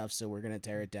nice enough, so we're going to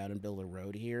tear it down and build a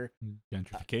road here.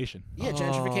 Gentrification. Yeah,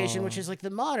 gentrification, which Oh. is like the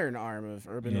modern arm of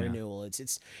urban Yeah. renewal.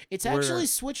 It's We're- actually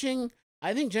switching.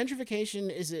 I think gentrification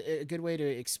is a good way to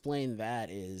explain that.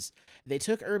 Is they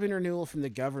took urban renewal from the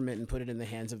government and put it in the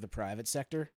hands of the private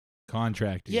sector.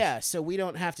 Contractors. Yeah, so we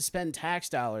don't have to spend tax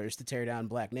dollars to tear down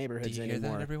black Do neighborhoods you hear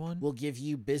anymore. that, everyone? We'll give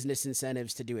you business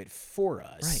incentives to do it for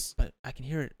us. Right, but I can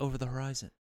hear it over the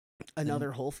horizon.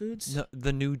 Another Whole Foods? No,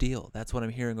 the New Deal. That's what I'm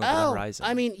hearing over the horizon.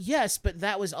 I mean, yes, but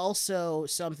that was also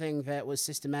something that was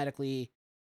systematically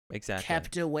exactly.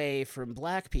 kept away from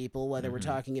black people, whether we're Mhm.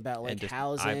 talking about like And just-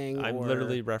 housing I'm or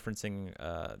literally referencing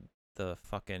the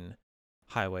fucking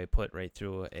highway put right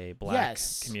through a black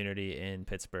Yes. community in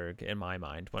Pittsburgh in my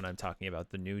mind when I'm talking about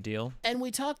the New Deal. And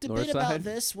we talked a North bit about side?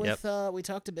 this with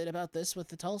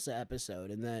the Tulsa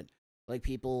episode, and that like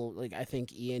people like I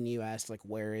think Ian, you asked like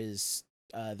where is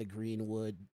the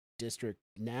Greenwood district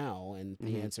now, and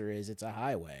the Mhm. answer is it's a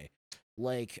highway.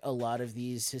 Like a lot of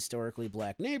these historically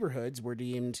black neighborhoods were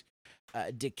deemed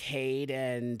decayed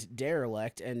and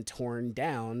derelict and torn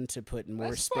down to put more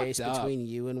That's space fucked up. between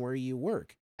you and where you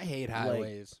work. I hate Like,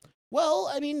 highways. Well,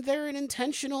 I mean, they're an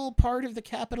intentional part of the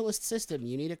capitalist system.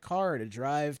 You need a car to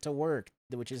drive to work,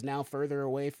 which is now further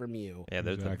away from you. Yeah,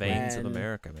 they're the Exactly. veins of And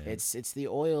America, man. It's the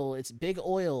oil, it's big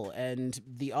oil and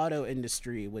the auto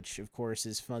industry, which of course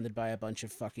is funded by a bunch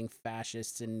of fucking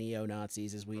fascists and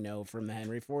neo-Nazis, as we know from the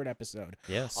Henry Ford episode.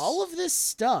 yes. All of this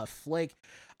stuff, like,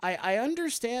 I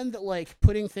understand that, like,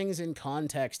 putting things in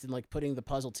context and, like, putting the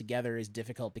puzzle together is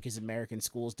difficult because American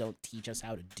schools don't teach us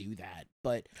how to do that.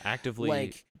 But, actively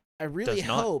like, I really does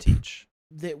not hope teach.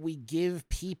 that we give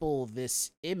people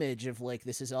this image of, like,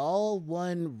 this is all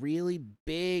one really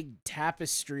big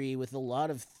tapestry with a lot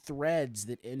of threads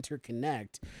that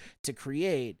interconnect to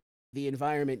create the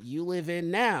environment you live in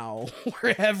now,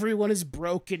 where everyone is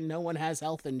broke and no one has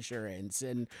health insurance,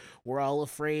 and we're all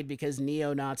afraid because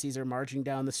neo-Nazis are marching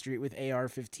down the street with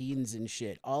AR-15s and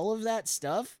shit. All of that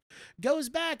stuff goes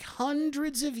back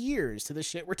hundreds of years to the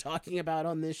shit we're talking about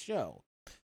on this show.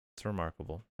 It's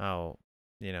remarkable how,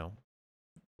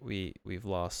 we've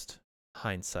lost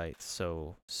hindsight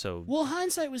so Well,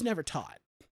 hindsight was never taught.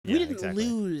 yeah, We didn't exactly.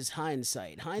 lose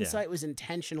hindsight. Hindsight was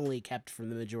intentionally kept from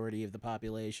the majority of the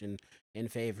population in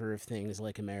favor of things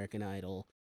like American Idol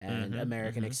and Mhm,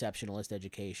 American mhm. exceptionalist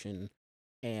education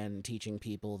and teaching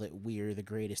people that we're the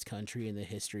greatest country in the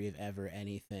history of ever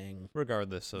anything.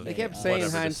 regardless of They kept Yeah. saying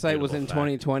whatever hindsight was in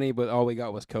disputable fact. 2020, but all we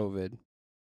got was COVID.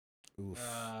 Oof.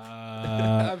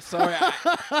 I'm sorry.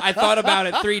 I thought about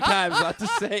it 3 times not to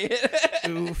say it.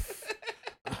 Oof.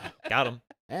 Got him.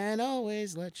 And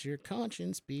always let your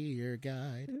conscience be your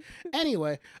guide.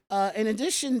 Anyway, in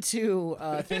addition to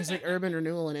things like urban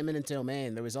renewal and eminent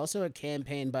domain, there was also a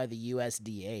campaign by the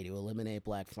USDA to eliminate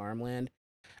black farmland.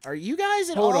 Are you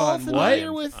guys at Hold all on,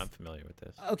 familiar what? with? I'm familiar with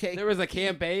this. Okay, There was a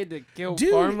campaign to kill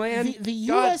Dude, farmland. the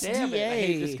God USDA damn it! I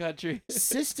hate this country.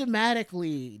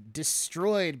 systematically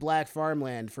destroyed black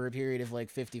farmland for a period of like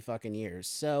 50 fucking years.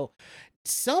 So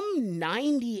some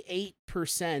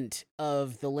 98%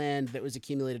 of the land that was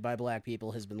accumulated by black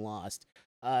people has been lost.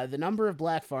 The number of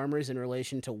black farmers in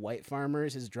relation to white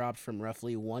farmers has dropped from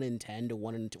roughly 1 in 10 to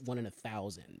 1 in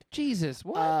 1,000. Jesus,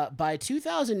 what? By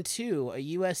 2002, a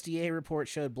USDA report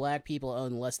showed black people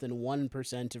own less than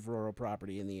 1% of rural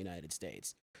property in the United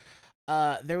States.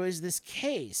 There was this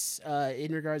case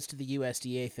in regards to the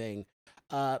USDA thing.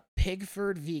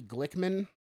 Pigford v. Glickman.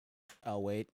 Oh,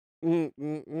 wait. There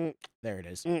it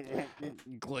is.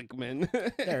 Glickman.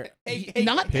 There. Hey,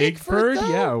 Not Pigford? Pigford, though?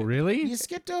 Yeah, really? You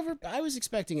skipped over. I was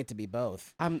expecting it to be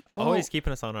both. I'm Always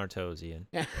keeping us on our toes, Ian.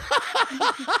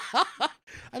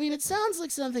 I mean, it sounds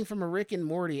like something from a Rick and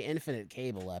Morty Infinite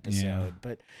Cable episode. Yeah.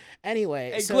 But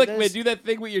anyway. Hey, so Glickman, there's- do that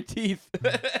thing with your teeth.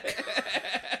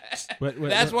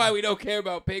 That's why we don't care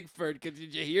about Pigford, because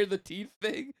did you hear the teeth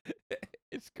thing?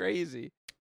 It's crazy.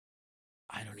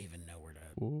 I don't even know where to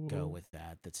go with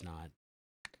that. That's not.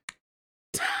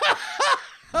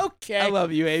 Okay. I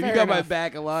love you, Abe. Fair You got my enough.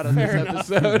 back a lot on Fair this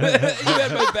enough. episode. You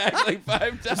had my back like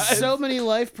 5 times. So many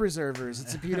life preservers.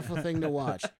 It's a beautiful thing to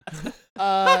watch.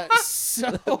 So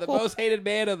The most hated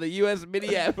man on the U.S.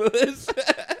 Minneapolis.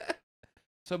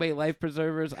 So many life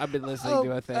preservers. I've been listening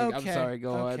to a thing. I'm okay, sorry.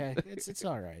 Go okay. on. It's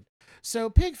all right. So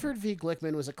Pigford v.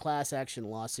 Glickman was a class action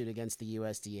lawsuit against the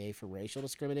USDA for racial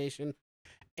discrimination.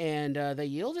 And they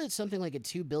yielded something like a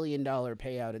 $2 billion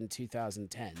payout in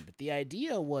 2010. But the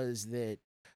idea was that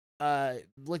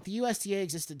like the USDA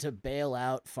existed to bail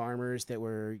out farmers that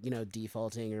were,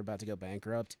 defaulting or about to go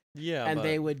bankrupt. Yeah, And but,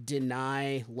 they would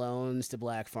deny loans to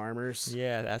black farmers.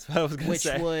 Yeah, that's what I was gonna Which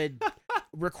say. would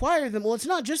require them. Well, it's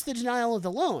not just the denial of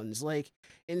the loans. Like,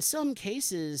 in some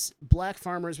cases, black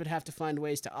farmers would have to find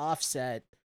ways to offset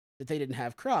that they didn't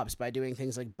have crops by doing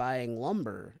things like buying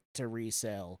lumber to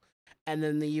resell. And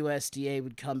then the USDA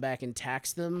would come back and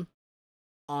tax them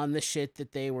on the shit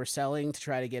that they were selling to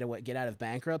try to get out of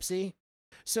bankruptcy.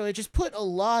 So it just put a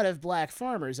lot of black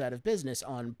farmers out of business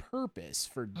on purpose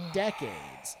for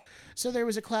decades. So there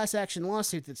was a class action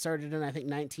lawsuit that started in, I think,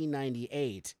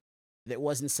 1998 that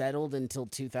wasn't settled until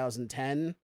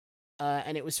 2010.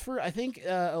 And it was for, I think,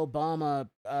 Obama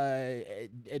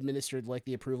administered like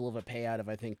the approval of a payout of,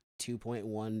 I think,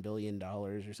 $2.1 billion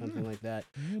or something like that,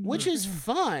 which is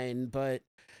fine, but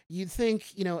you'd think,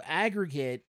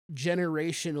 aggregate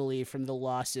generationally from the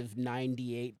loss of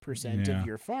 98% of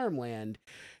your farmland,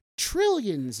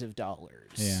 trillions of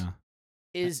dollars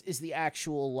is the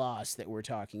actual loss that we're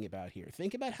talking about here.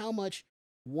 Think about how much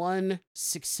one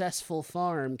successful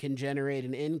farm can generate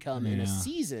an income in a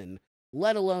season,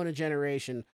 let alone a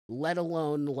generation, let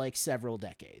alone like several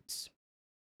decades.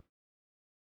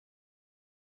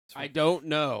 I don't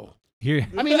know. Here,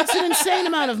 I mean, it's an insane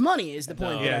amount of money is the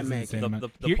point that I'm making.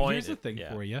 The point here's the thing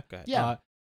for you. Go ahead. Yeah.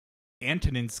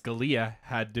 Antonin Scalia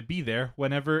had to be there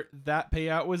whenever that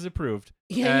payout was approved.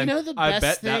 Yeah, and the best I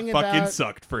bet thing that fucking about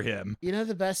sucked for him.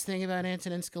 the best thing about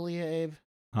Antonin Scalia, Abe?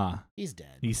 Huh? He's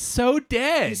dead. He's so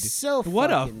dead. He's so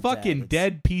what a fucking fucking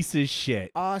dead piece of shit.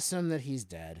 It's awesome that he's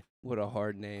dead. What a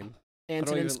hard name.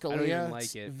 Antonin I Scalia. don't even like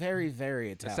it's it. Very,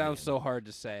 very Italian. It sounds so hard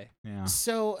to say. Yeah.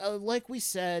 So, like we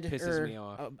said, Pisses me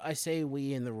off. I say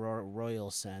we in the royal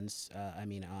sense.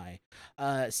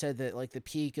 I said that like the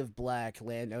peak of black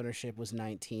land ownership was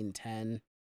 1910.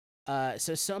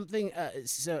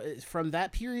 So from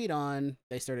that period on,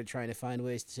 they started trying to find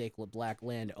ways to take black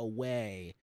land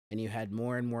away. And you had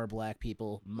more and more black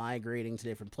people migrating to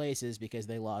different places because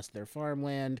they lost their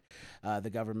farmland. The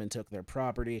government took their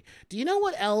property. Do you know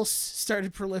what else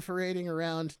started proliferating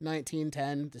around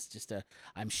 1910?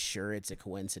 I'm sure it's a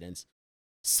coincidence.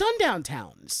 Sundown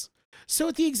towns. So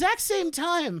at the exact same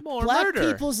time, More black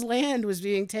murder. people's land was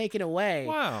being taken away.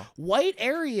 Wow. White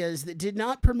areas that did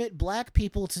not permit black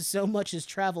people to so much as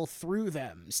travel through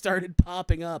them started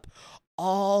popping up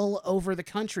all over the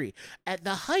country. At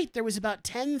the height, there was about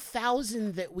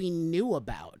 10,000 that we knew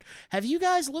about. Have you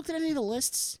guys looked at any of the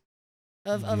lists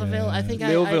of available? I think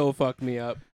Millville fucked me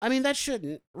up. I mean, that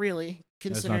shouldn't really,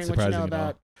 considering what you know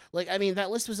about. Like, I mean, that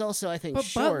list was also, I think, But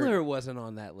short. Butler wasn't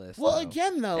on that list. Well, though.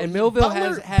 again, though, And Millville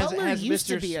Butler has used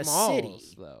Mr. to be a Smalls,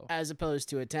 city though. as opposed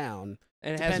to a town.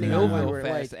 And it has depending on Millville where,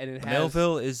 Fest, like- and it has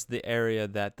Millville is the area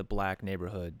that the black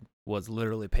neighborhood was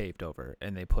literally paved over,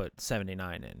 and they put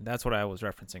 79 in. That's what I was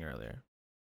referencing earlier.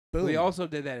 Boom. We also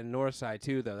did that in Northside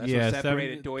too, though. That's yeah, what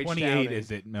separated Deutschtown. 28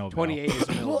 is it Millville. 28 is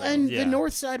Millville. Well, and Yeah. the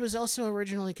north side was also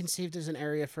originally conceived as an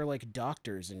area for like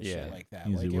doctors and shit Yeah. like that.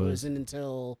 Yes, Like it it was. wasn't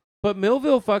until But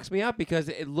Millville fucks me up because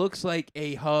it looks like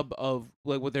a hub of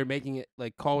like what they're making it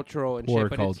like cultural and shit.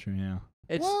 But Horticulture, yeah.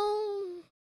 It's well,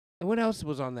 what else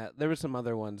was on that? There were some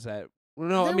other ones that.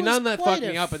 No, I There mean was none that quite fucked a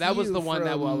me up, but that was the few one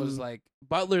that was from- like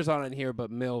Butler's on it here, but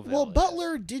Millville. well, is.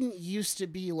 Butler didn't used to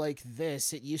be like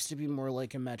this. It used to be more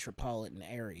like a metropolitan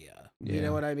area. You Yeah.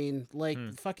 know what I mean? Like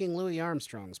Hmm. fucking Louis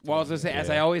Armstrong's. Well, I was gonna say, playing as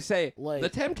it. I always say, Like- the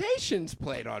Temptations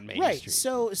played on Main right. Street.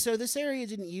 So this area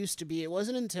didn't used to be. It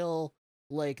wasn't until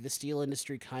like the steel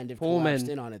industry kind of Pullman. collapsed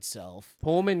in on itself.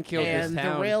 Pullman killed And this the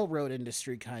town. railroad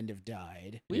industry kind of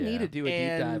died. We need Yeah. to do a deep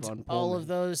and dive on Pullman. all of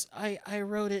those. I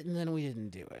wrote it and then we didn't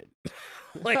do it.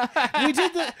 Like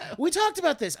we talked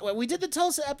about this. We did the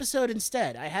Tulsa episode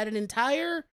instead. I had an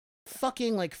entire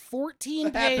fucking like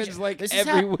 14 That page. happens like This is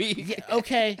every how- week. Yeah,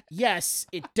 okay, yes,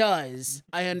 it does.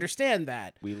 I understand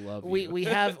that. We love We you. we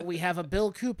have a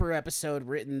Bill Cooper episode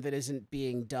written that isn't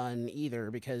being done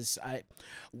either because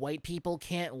white people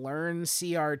can't learn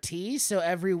CRT, so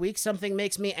every week something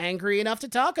makes me angry enough to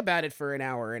talk about it for an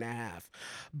hour and a half.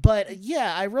 But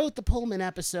yeah, I wrote the Pullman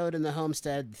episode and the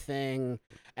Homestead thing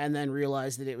and then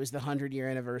realized that it was the 100-year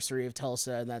anniversary of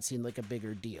Tulsa and that seemed like a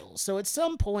bigger deal. So at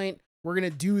some point we're going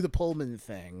to do the Pullman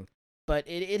thing, but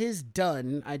it is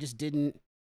done. I just didn't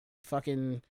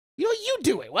fucking... You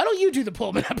do it. Why don't you do the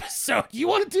Pullman episode? You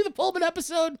want to do the Pullman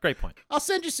episode? Great point. I'll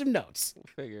send you some notes. We'll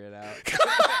figure it out.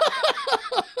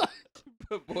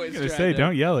 But boys I was gonna trying say, to-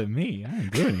 don't yell at me. I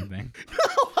didn't do anything.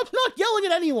 No, I'm not yelling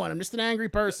at anyone. I'm just an angry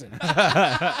person.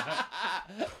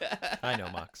 I know,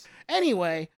 Mox.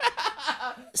 Anyway,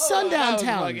 Oh, Sundown that was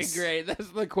Towns. fucking great. That's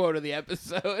the quote of the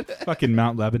episode. Fucking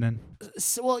Mount Lebanon.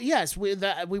 So, well, yes, we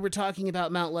were talking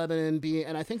about Mount Lebanon being,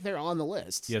 and I think they're on the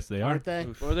list. Yes, they are. Aren't they?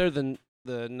 Or they're the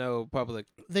no public.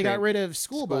 They got rid of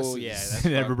school buses. Yeah, that's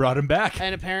They never brought him back.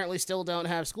 And apparently still don't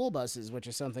have school buses, which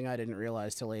is something I didn't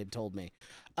realize till Abe told me.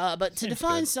 But to Seems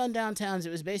define good. sundown towns, it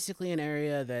was basically an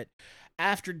area that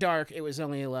after dark, it was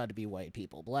only allowed to be white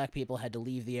people. Black people had to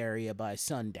leave the area by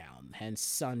sundown, hence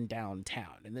sundown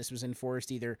town. And this was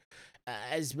enforced either,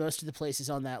 as most of the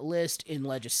places on that list, in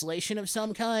legislation of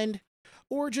some kind,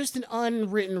 or just an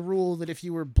unwritten rule that if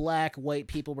you were black, white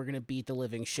people were going to beat the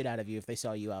living shit out of you if they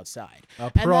saw you outside.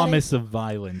 A that promise of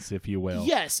violence, if you will.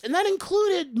 Yes, and that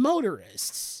included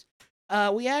motorists.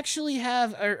 We actually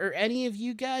have. Are any of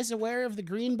you guys aware of the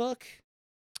Green Book?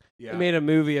 They made a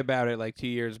movie about it like 2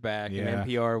 years back, Yeah. and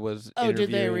NPR was Oh,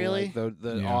 did they interviewing, really? like,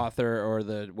 the Yeah. author or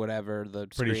the whatever, the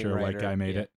Pretty sure a white screenwriter. guy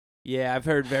made Yeah. it. Yeah, I've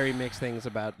heard very mixed things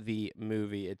about the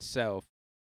movie itself.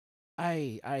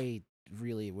 I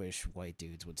really wish white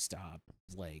dudes would stop.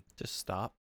 Like, Just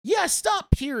stop. yeah,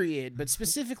 stop. Period. But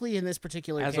specifically in this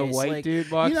particular As case, a white like, dude,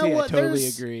 Boxy, know what, I totally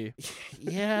there's- agree.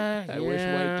 yeah, I wish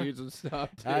white dudes would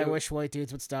stop too. I wish white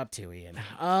dudes would stop too, Ian.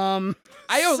 I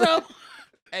So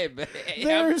Hey, but hey,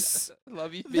 there's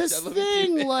love you, bitch. this I love you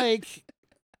thing too. like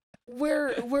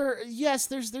where yes,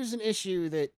 there's an issue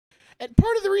that, and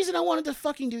part of the reason I wanted to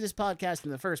fucking do this podcast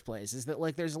in the first place is that,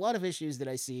 like, there's a lot of issues that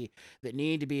I see that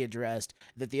need to be addressed,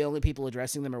 that the only people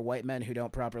addressing them are white men who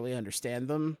don't properly understand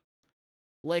them.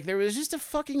 Like, there was just a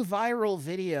fucking viral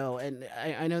video, and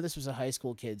I know this was a high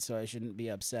school kid, so I shouldn't be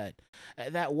upset.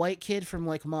 That white kid from,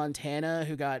 like, Montana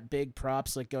who got big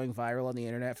props, like, going viral on the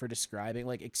internet for describing,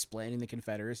 like, explaining the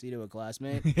Confederacy to a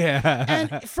classmate. Yeah.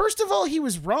 And first of all, he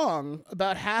was wrong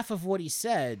about half of what he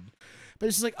said. But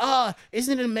it's just like,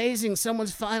 isn't it amazing?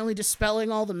 Someone's finally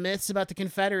dispelling all the myths about the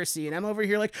Confederacy. And I'm over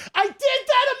here like, I did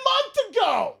that a month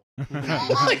ago!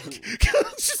 Like,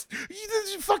 just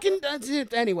fucking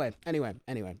anyway.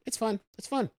 It's fun.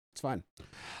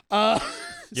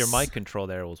 Your mic control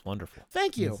there was wonderful.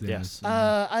 Thank you. Yes.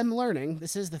 I'm learning.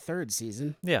 This is the 3rd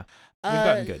season. Yeah. We've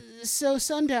gotten good. So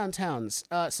sundown towns,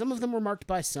 some of them were marked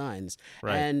by signs,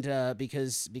 Right. and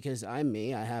because I'm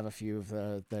me, I have a few of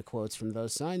the quotes from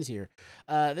those signs here.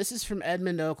 This is from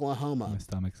Edmond, Oklahoma. My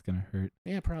stomach's gonna hurt.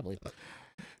 Yeah, probably.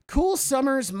 Cool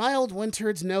summers, mild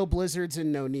winters, no blizzards,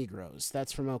 and no Negroes.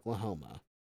 That's from Oklahoma.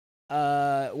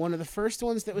 One of the first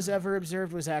ones that was ever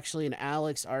observed was actually in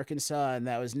Alex, Arkansas, and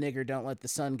that was "Nigger, don't let the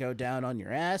sun go down on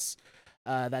your ass."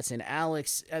 That's in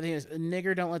Alex. I think it's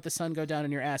 "Nigger, don't let the sun go down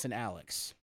on your ass" in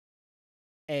Alex.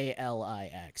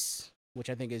 ALIX, which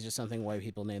I think is just something white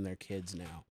people name their kids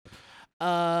now.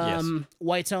 Yes.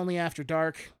 Whites only after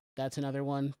dark. That's another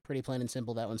one. Pretty plain and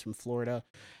simple. That one's from Florida.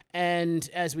 And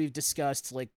as we've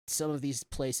discussed, like, some of these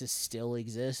places still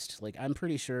exist. Like, I'm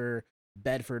pretty sure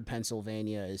Bedford,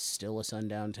 Pennsylvania is still a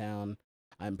sundown town.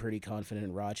 I'm pretty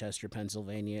confident Rochester,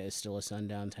 Pennsylvania is still a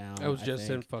sundown town. I was just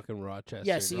think. in fucking Rochester.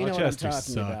 Yeah, so you know what I'm Rochester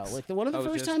talking about. sucks. Like, one of the I was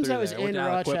first just times through I was there. I went in to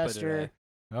Aliquippa Rochester, today.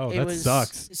 Oh, it that was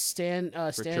sucks. stand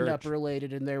up church.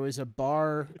 related, and there was a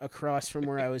bar across from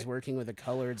where I was working with a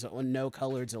no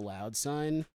coloreds allowed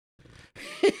sign.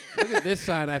 Look at this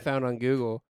sign I found on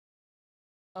Google.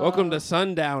 Welcome to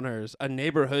Sundowners, a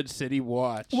neighborhood city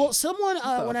watch. Well, someone,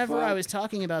 the whenever I fuck? was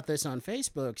talking about this on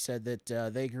Facebook, said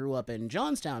that they grew up in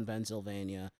Johnstown,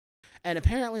 Pennsylvania. And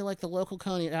apparently, like, the local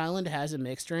Coney Island has a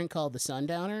mixed drink called the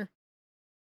Sundowner.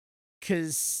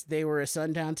 Because they were a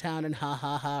sundown town and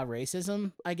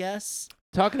racism, I guess.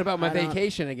 Talking about my I don't-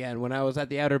 vacation again, when I was at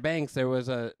the Outer Banks, there was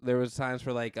signs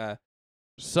for like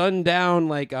sundown,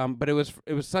 like but it was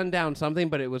sundown something,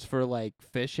 but it was for like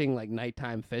fishing, like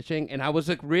nighttime fishing, and I was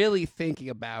like really thinking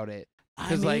about it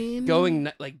because like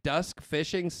going like dusk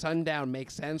fishing, sundown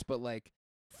makes sense, but like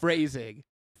phrasing.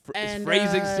 And, is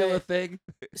phrasing still a thing?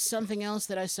 Something else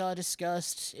that I saw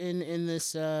discussed in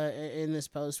this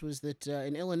post was that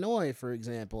in Illinois, for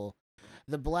example,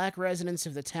 the black residents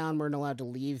of the town weren't allowed to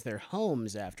leave their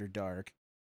homes after dark,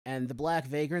 and the black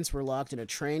vagrants were locked in a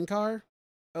train car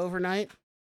overnight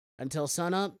until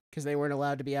sunup because they weren't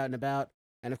allowed to be out and about.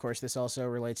 And of course, this also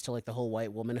relates to like the whole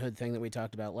white womanhood thing that we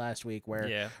talked about last week,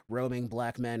 where roaming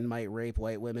black men might rape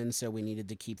white women, so we needed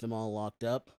to keep them all locked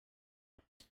up.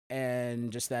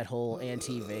 And just that whole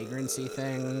anti-vagrancy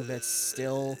thing that's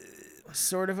still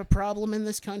sort of a problem in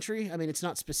this country. I mean, it's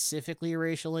not specifically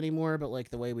racial anymore, but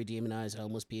like the way we demonize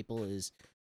homeless people is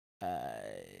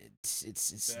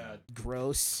it's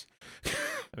gross.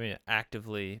 I mean,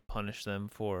 actively punish them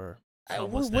for Where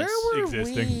homelessness. were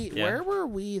existing. we? Yeah. Where were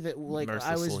we? That like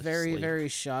I was very Mercilessly. very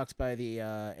shocked by the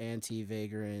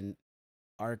anti-vagrant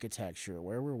architecture.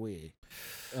 Where were we?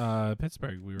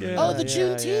 Pittsburgh. We were. Yeah. Oh, the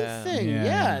Juneteenth yeah. thing. Yeah.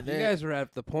 Yeah, You the- guys were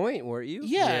at the point, weren't you?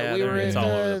 Yeah, we were it's at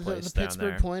all over the, the place the down Pittsburgh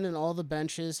there. Point, and all the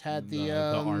benches had the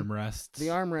armrests. the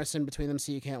armrests in between them,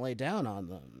 so you can't lay down on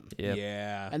them. Yep.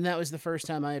 Yeah. And that was the first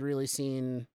time I had really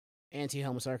seen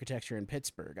anti-homeless architecture in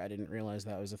Pittsburgh. I didn't realize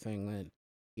that was a thing that,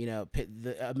 you know,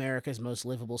 America's most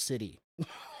livable city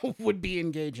would be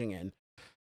engaging in.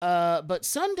 But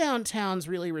sundown towns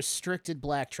really restricted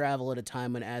black travel at a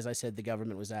time when, as I said, the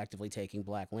government was actively taking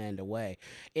black land away.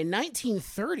 In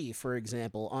 1930, for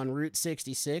example, on Route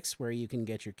 66, where you can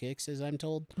get your kicks, as I'm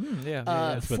told,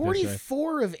 that's what they say.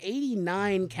 44 of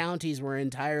 89 counties were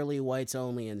entirely whites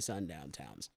only in sundown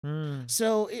towns.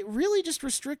 So it really just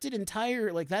restricted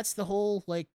entire, like, that's the whole,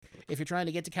 like, if you're trying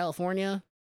to get to California,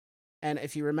 And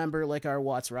if you remember, like, our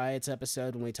Watts Riots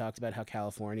episode when we talked about how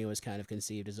California was kind of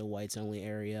conceived as a whites-only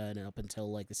area, and up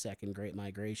until, like, the Second Great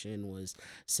Migration was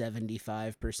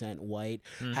 75% white,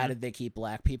 how did they keep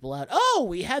black people out? Oh,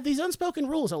 we had these unspoken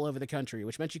rules all over the country,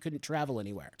 which meant you couldn't travel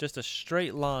anywhere. Just a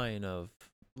straight line of,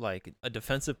 like, a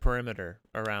defensive perimeter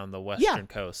around the western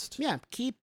coast. Yeah,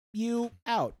 keep you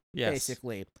out, Yes.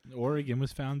 basically. Oregon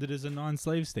was founded as a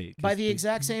non-slave state. By the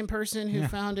exact same person who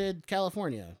founded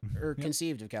California, or Yep.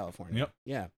 conceived of California. Yep.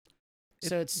 Yeah.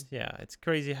 So it's it's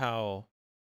crazy how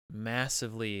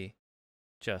massively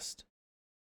just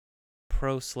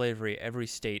pro-slavery every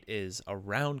state is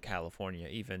around California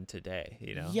even today,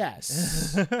 you know?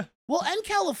 Yes. Well, and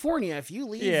California, if you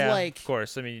leave, yeah, like, of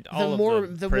course. I mean, the all more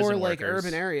of the more prison like workers,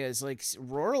 urban areas, like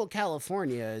rural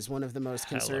California is one of the most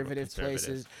hell of a conservative conservative.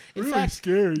 places. In Really fact,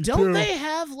 scary, don't too. they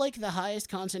have like the highest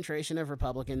concentration of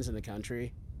Republicans in the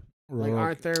country? Like, Rural-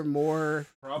 aren't there more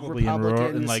probably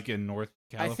Republicans? in North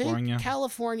I California? think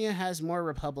California has more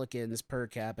Republicans per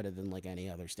capita than like any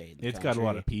other state in the It's country. got a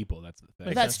lot of people. That's the thing.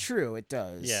 Makes That's sense. true. It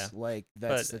does. Yeah. Like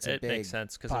but that's a it big makes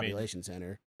sense because, I mean, population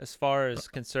center. as far as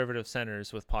conservative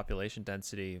centers with population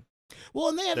density, Well,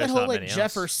 and they have that there's whole not like many else.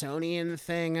 Jeffersonian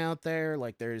thing out there.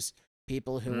 Like, there's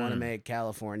people who want to Mm. make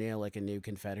California like a new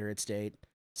Confederate state.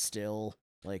 Still,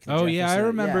 like. The Oh yeah, I Jefferson-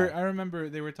 remember. yeah. I remember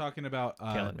they were talking about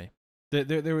killing me.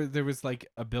 there was like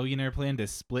a billionaire plan to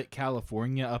split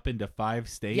California up into 5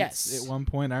 states Yes. at one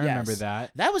point. I remember Yes.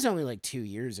 that. That was only like 2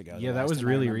 years ago. the Yeah, that last was time I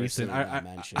really remember recent. seeing that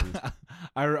mentioned.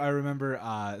 I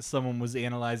remember someone was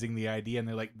analyzing the idea, and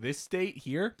they're like, "This state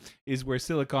here is where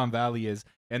Silicon Valley is,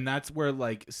 and that's where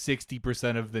like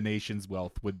 60% of the nation's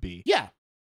wealth would be." Yeah.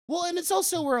 Well, and it's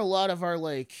also where a lot of our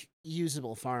like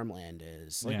usable farmland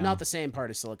is. Like, Yeah. not the same part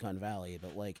of Silicon Valley,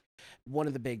 but like one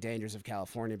of the big dangers of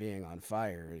California being on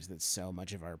fire is that so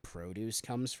much of our produce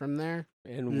comes from there.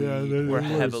 And We're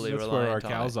heavily that's where our reliant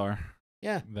on cows it. are.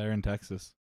 Yeah. They're in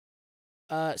Texas.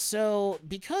 So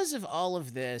because of all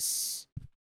of this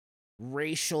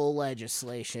racial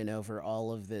legislation over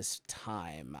all of this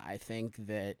time, I think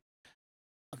that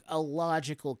a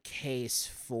logical case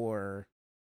for,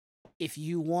 if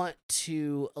you want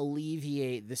to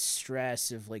alleviate the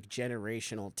stress of like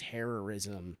generational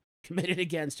terrorism committed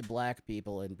against black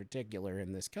people in particular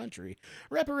in this country,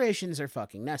 reparations are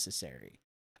fucking necessary.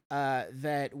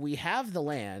 That we have the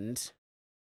land,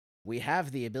 we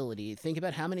have the ability. Think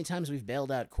about how many times we've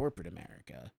bailed out corporate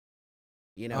America.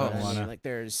 You know Oh, what I mean? Lana. Like,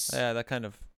 there's Yeah,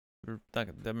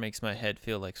 that makes my head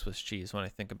feel like Swiss cheese when I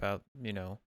think about, you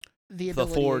know, the the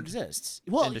ability Ford exists.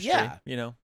 Well, industry. yeah, You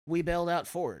know, we bailed out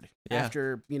Ford Yeah.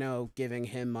 after, you know, giving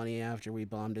him money after we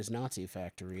bombed his Nazi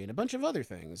factory and a bunch of other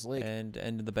things. Like, and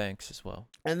the banks as well.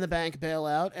 and the bank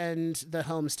bailout and the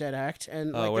Homestead Act.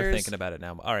 And Oh, like, we're there's, thinking about it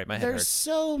now. All right, my head there's hurts.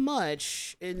 so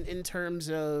much in terms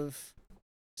of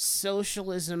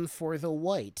socialism for the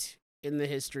white in the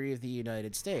history of the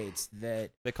United States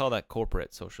that They call that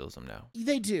corporate socialism now.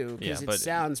 they do, because Yeah, it but-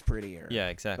 sounds prettier. Yeah,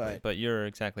 exactly. But you're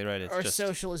exactly right. It's Or just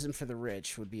socialism for the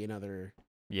rich would be another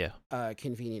yeah.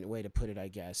 convenient way to put it, I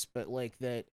guess. But like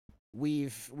that,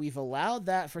 we've allowed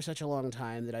that for such a long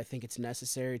time that I think it's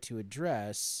necessary to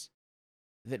address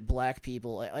that black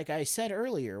people, like I said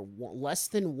earlier, less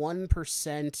than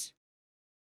 1%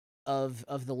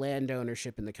 of the land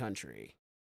ownership in the country,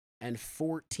 and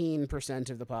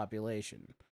 14% of the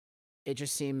population. It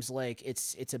just seems like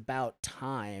it's about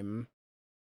time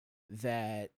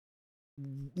that,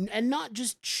 and not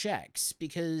just checks,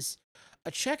 because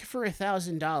a check for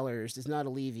 $1,000 does not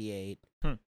alleviate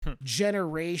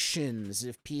generations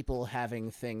of people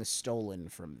having things stolen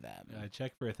from them. A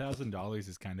check for $1,000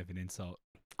 is kind of an insult.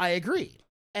 I agree.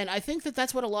 And I think that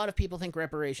that's what a lot of people think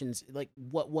reparations, like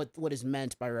what is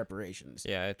meant by reparations.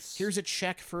 Yeah, it's Here's a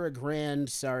check for $1,000.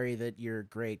 Sorry that your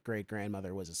great great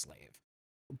grandmother was a slave.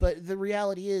 But the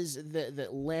reality is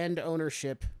that land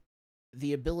ownership,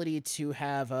 the ability to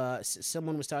have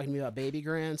someone was talking to me about baby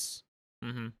grants,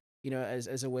 mm-hmm. you know,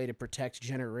 as a way to protect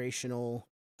generational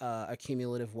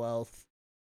accumulative wealth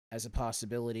as a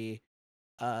possibility.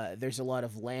 There's a lot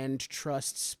of land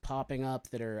trusts popping up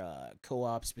that are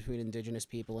co-ops between indigenous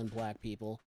people and black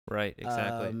people. Right,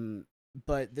 exactly.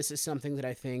 But this is something that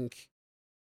I think,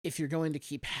 if you're going to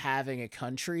keep having a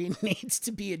country, needs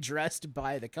to be addressed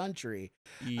by the country.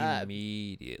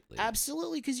 Immediately.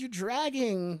 Absolutely, because you're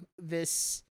dragging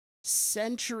this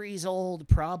centuries-old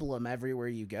problem everywhere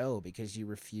you go because you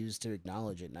refuse to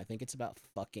acknowledge it, and I think it's about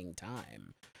fucking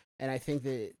time. And I think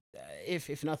that,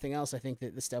 if nothing else, I think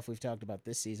that the stuff we've talked about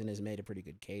this season has made a pretty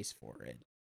good case for it.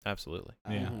 Absolutely.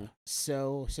 Yeah.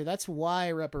 So that's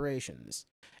why reparations.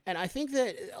 And I think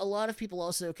that a lot of people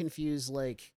also confuse,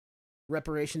 like,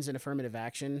 reparations and affirmative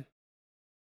action.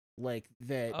 like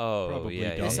that. Oh, Probably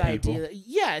yeah, dumb This yeah, yeah. people. idea,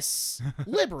 yes,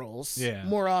 liberals, Yeah.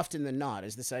 more often than not,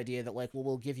 is this idea that, like, well,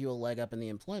 we'll give you a leg up in the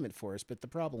employment force. But the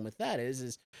problem with that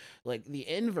is like the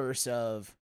inverse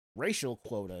of racial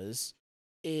quotas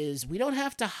is we don't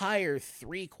have to hire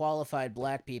 3 qualified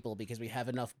black people because we have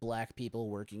enough black people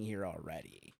working here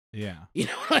already. Yeah. You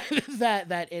know,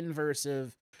 that inverse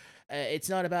of it's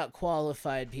not about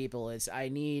qualified people. It's I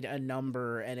need a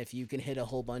number, and if you can hit a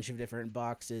whole bunch of different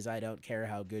boxes, I don't care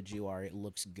how good you are. It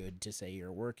looks good to say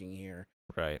you're working here.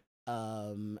 Right.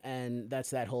 And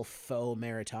that's that whole faux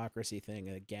meritocracy thing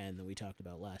again that we talked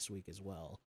about last week as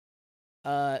well.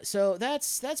 So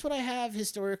that's what I have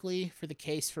historically for the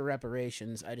case for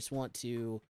reparations. I just want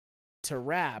to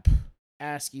wrap,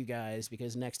 ask you guys,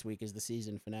 because next week is the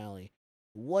season finale.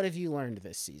 What have you learned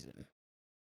this season?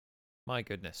 My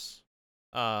goodness.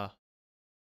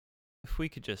 If we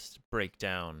could just break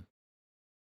down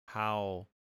how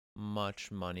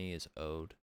much money is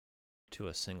owed to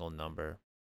a single number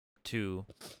to,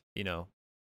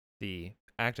 the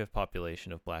active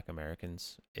population of Black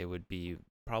Americans, it would be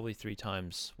probably 3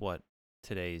 times what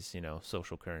today's,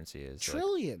 social currency is. Like,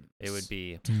 Trillions. it would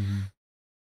be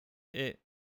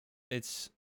it's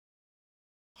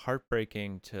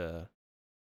heartbreaking to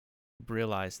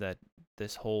realize that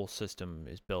this whole system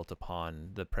is built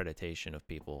upon the predation of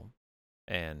people,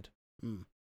 and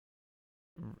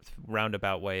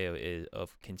roundabout way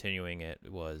of continuing it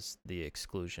was the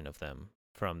exclusion of them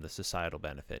from the societal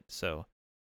benefit. So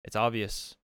it's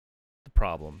obvious the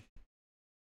problem,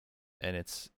 and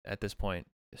it's at this point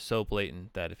so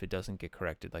blatant that if it doesn't get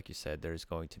corrected, like you said, there's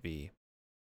going to be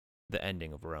the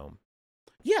ending of Rome.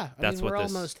 Yeah, That's what we're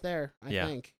this- almost there, I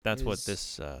think. That's what is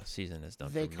this season has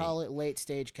done They for me. call it late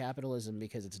stage capitalism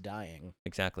because it's dying.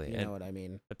 Exactly. You and know what I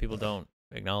mean? but people don't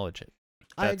acknowledge it.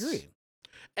 I That's agree.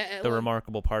 the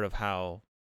remarkable part of how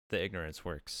the ignorance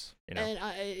works, And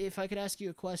if I could ask you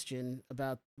a question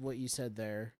about what you said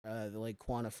there, like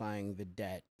quantifying the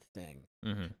debt thing.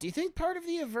 Mm-hmm. Do you think part of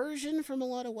the aversion from a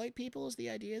lot of white people is the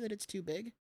idea that it's too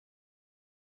big?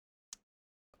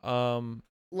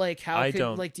 Like how I could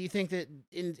don't- like do you think that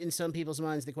in some people's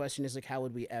minds the question is like how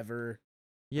would we ever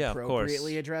Yeah, of course.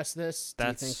 appropriately address this? Do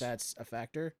you think That's- that's a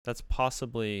factor? That's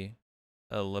possibly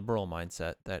a liberal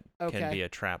mindset that Okay. can be a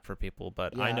trap for people,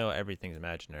 but I Yeah. know everything's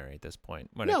imaginary at this point.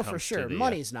 When No, it comes for sure. To the,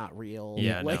 Money's not real.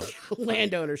 Yeah, like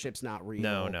land ownership's not real.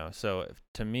 No. So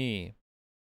to me,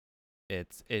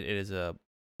 it is a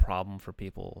problem for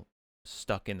people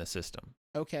stuck in the system.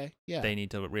 Okay. Yeah. They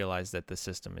need to realize that the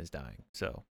system is dying.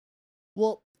 So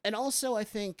Well, and also I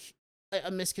think a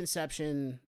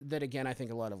misconception that again I think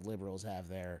a lot of liberals have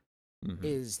there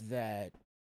is mhm. that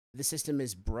the system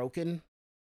is broken.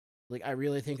 Like I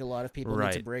really think a lot of people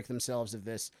need to Right. break themselves of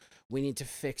this. We need to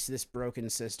fix this broken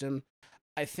system.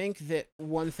 I think that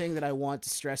one thing that I want to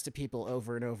stress to people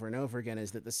over and over and over again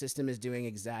is that the system is doing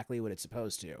exactly what it's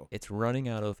supposed to. It's running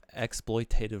out of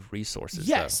exploitative resources.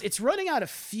 Yes, though. it's running out of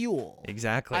fuel.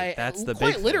 Exactly. That's the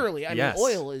quite big literally. thing. I Yes. mean,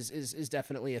 oil is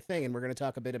definitely a thing, and we're going to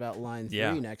talk a bit about line 3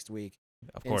 Yeah. next week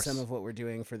Of in course. some of what we're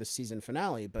doing for the season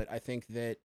finale. But I think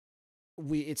that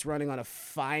it's running on a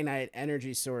finite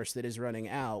energy source that is running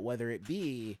out, whether it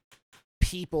be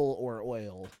people or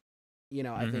oil.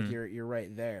 I think Mhm. you're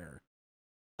right there.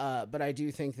 But I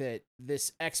do think that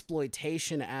this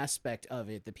exploitation aspect of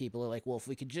it, the people are like, well, if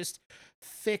we could just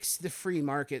fix the free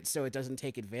market so it doesn't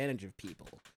take advantage of people,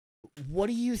 what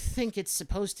do you think it's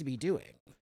supposed to be doing?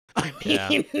 I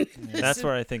mean, Yeah. That's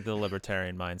where I think the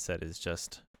libertarian mindset is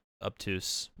just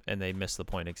obtuse, and they miss the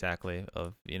point exactly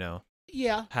of,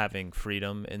 yeah. having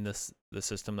freedom in the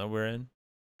system that we're in.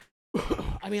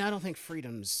 I mean, I don't think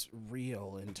freedom's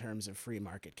real in terms of free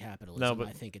market capitalism. No, but-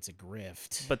 I think it's a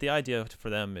grift. But the idea for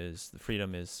them is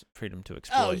freedom to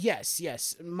exploit. Oh,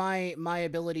 yes. My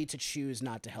ability to choose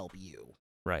not to help you.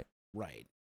 Right. Right.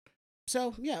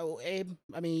 So, yeah, well, Abe,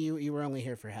 I mean, you were only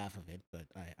here for half of it, but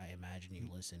I imagine you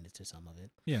listened to some of it.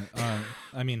 Yeah.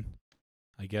 I mean,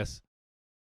 I guess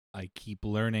I keep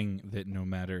learning that no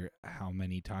matter how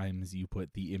many times you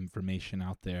put the information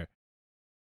out there,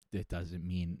 it doesn't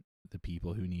mean the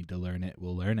people who need to learn it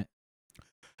will learn it.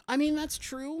 I mean, that's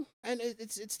true, and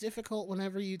it's difficult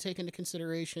whenever you take into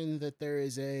consideration that there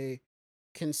is a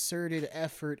concerted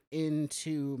effort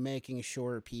into making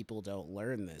sure people don't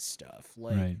learn this stuff.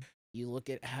 Like, Right. you look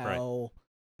at how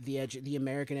the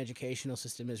American educational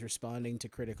system is responding to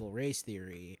critical race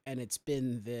theory, and it's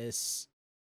been this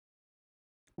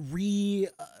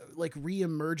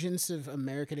re-emergence of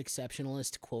American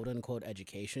exceptionalist quote unquote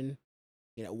education.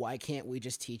 Why can't we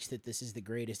just teach that this is the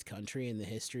greatest country in the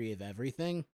history of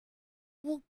everything?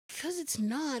 Well, Because it's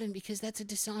not, and because that's a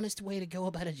dishonest way to go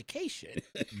about education.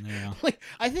 Yeah. Like,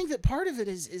 I think that part of it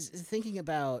is thinking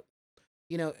about,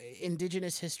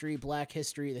 indigenous history, black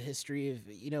history, the history of,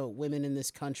 women in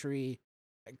this country,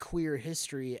 queer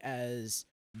history as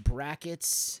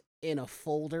brackets in a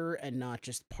folder and not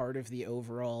just part of the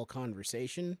overall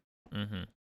conversation. Mm-hmm.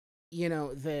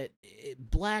 That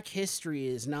black history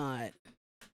is not,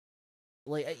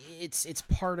 like, it's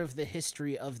part of the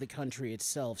history of the country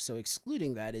itself, so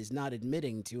excluding that is not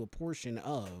admitting to a portion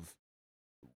of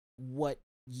what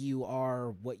you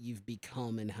are, what you've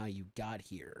become, and how you got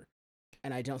here.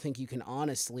 And I don't think you can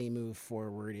honestly move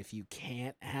forward if you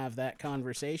can't have that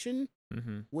conversation,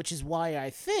 which is why I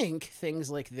think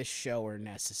things like this show are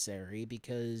necessary,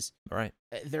 because Right.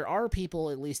 There are people,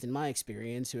 at least in my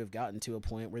experience, who have gotten to a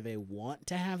point where they want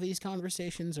to have these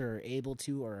conversations or are able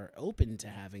to or are open to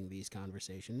having these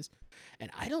conversations. And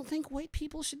I don't think white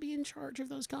people should be in charge of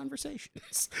those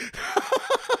conversations.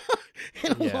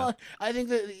 I think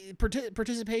that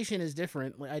participation is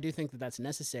different. I do think that that's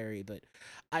necessary, but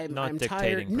I'm tired.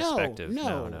 Dictating perspective.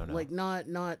 No. Like not.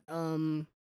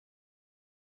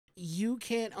 You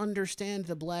can't understand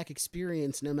the black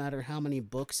experience no matter how many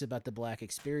books about the black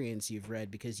experience you've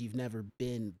read, because you've never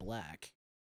been black.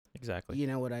 Exactly. You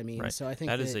know what I mean? Right. So I think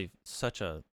that is such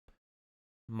a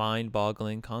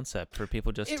mind-boggling concept for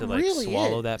people just to really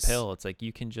swallow that is. pill. It's like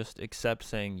you can just accept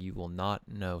saying you will not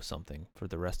know something for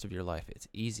the rest of your life. It's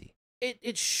easy.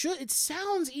 It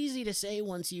sounds easy to say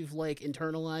once you've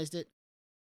internalized it.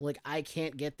 Like, I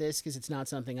can't get this because it's not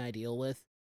something I deal with.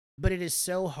 But it is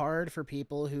so hard for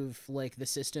people who've, the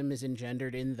system is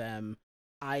engendered in them.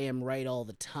 I am right all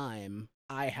the time.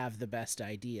 I have the best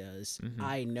ideas.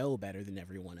 I know better than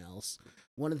everyone else.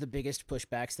 One of the biggest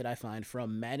pushbacks that I find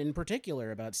from men in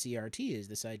particular about CRT is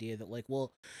this idea that,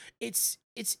 it's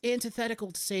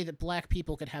antithetical to say that black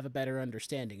people could have a better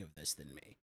understanding of this than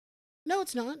me. No,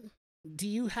 it's not. Do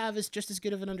you have just as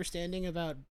good of an understanding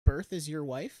about birth as your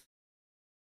wife?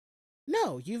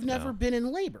 No, you've never been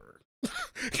in labor.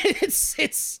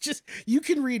 It's just, you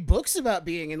can read books about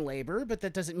being in labor, but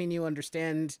that doesn't mean you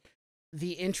understand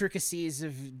the intricacies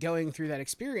of going through that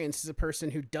experience as a person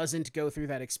who doesn't go through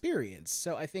that experience.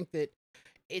 So I think that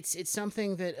it's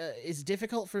something that is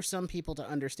difficult for some people to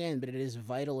understand, but it is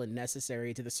vital and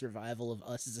necessary to the survival of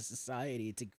us as a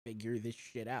society to figure this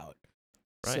shit out.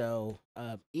 Right. So,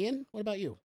 Ian, what about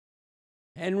you?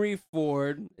 Henry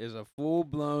Ford is a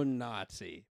full-blown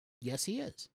Nazi. Yes, he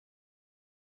is.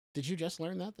 Did you just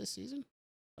learn that this season?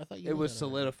 I thought you. It was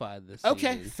solidified this season.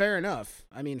 season. Fair enough.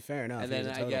 I mean, fair enough. And then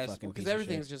I guess because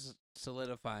everything's just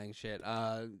solidifying shit.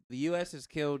 The U.S. has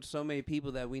killed so many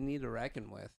people that we need to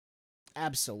reckon with.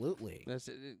 Absolutely. Just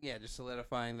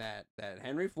solidifying that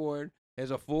Henry Ford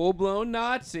is a full-blown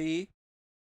Nazi,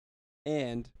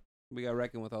 and we got to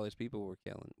reckon with all these people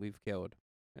we've killed,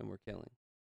 and we're killing.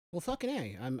 Well, fucking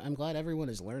A. I'm glad everyone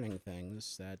is learning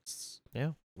things. That's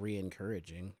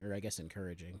re-encouraging, or I guess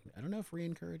encouraging. I don't know if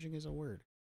re-encouraging is a word.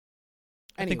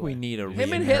 I think we need a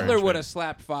him and Hitler would have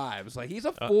slapped fives. Like, he's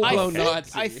a full-blown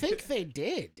Nazi. I think they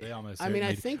did. They almost. I mean,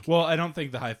 I think. Well, I don't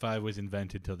think the high five was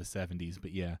invented till the 70s,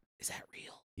 but yeah. Is that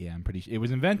real? Yeah, I'm pretty sure it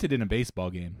was invented in a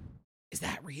baseball game. Is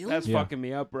that real? That's fucking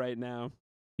me up right now.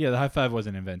 Yeah, the high five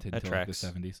wasn't invented until the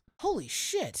 70s. Holy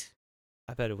shit.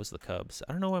 I bet it was the Cubs.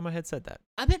 I don't know why my head said that.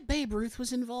 I bet Babe Ruth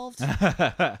was involved.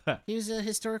 He was a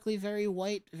historically very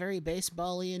white, very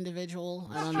baseball-y individual.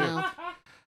 I don't know.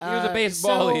 He was a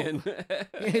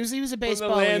baseballian. He was a baseballian. From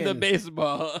the land of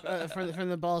baseball. From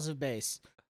the balls of base.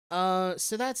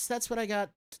 So that's what I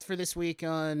got for this week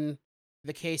on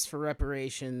the case for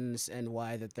reparations and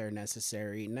why that they're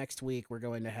necessary. Next week, we're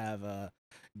going to have a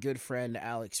good friend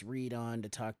Alex Reed on to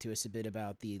talk to us a bit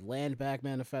about the Land Back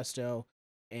Manifesto.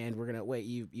 And we're gonna wait.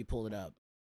 You pulled it up.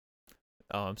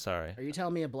 Oh, I'm sorry. Are you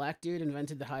telling me a black dude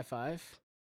invented the high five?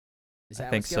 Is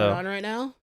that what's going on right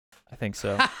now? I think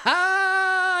so. Ha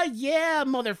ha! Yeah,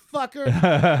 motherfucker.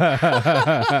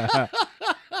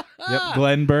 Yep,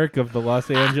 Glenn Burke of the Los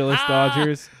Angeles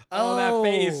Dodgers. Oh, that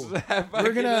face.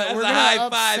 We're gonna high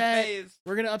five face.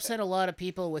 We're gonna upset a lot of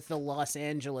people with the Los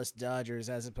Angeles Dodgers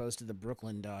as opposed to the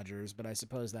Brooklyn Dodgers, but I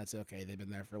suppose that's okay. They've been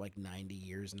there for 90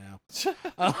 years now.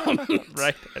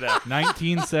 Right.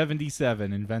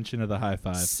 1977, invention of the high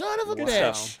five. Son of a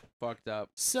bitch. Fucked up.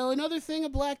 So another thing a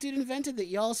black dude invented that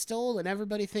y'all stole and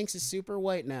everybody thinks is super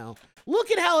white now.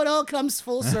 Look at how it all comes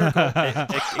full circle.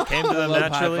 It came to them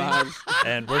naturally,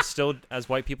 and we're still, as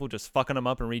white people, just fucking them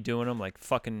up and redoing them like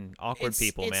fucking awkward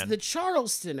people, man. It's the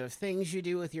Charleston of things you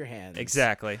do with your hands.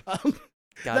 Exactly.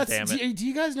 God damn it. Do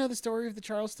you guys know the story of the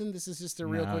Charleston? This is just a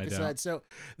real No, quick I aside. don't. So,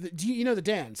 do you know the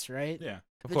dance, right? Yeah.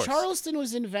 Of The course. Charleston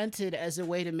was invented as a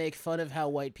way to make fun of how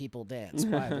white people dance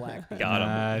by black people. Got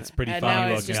 'em. It's pretty And funny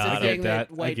now it's looking. just I a get thing that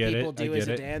that. I white get people it. do I as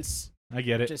get a it. dance. I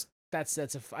get it. Just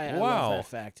I love Wow. that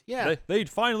fact. Yeah. They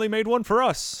finally made one for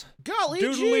us. Golly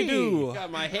Doodly gee. doo.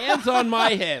 Got my hands on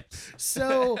my hips.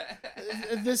 So,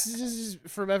 this is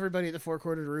from everybody at the Four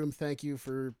Cornered Room. Thank you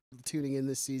for tuning in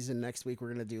this season. Next week, we're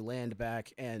going to do Land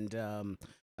Back and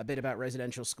a bit about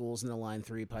residential schools and the Line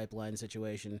 3 pipeline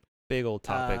situation. Big old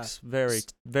topics. Very,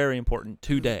 very important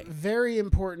today. Very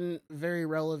important, very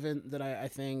relevant that I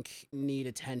think need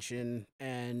attention.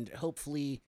 And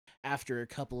hopefully, after a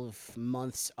couple of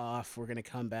months off, we're going to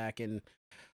come back and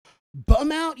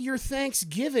bum out your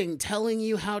Thanksgiving telling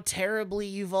you how terribly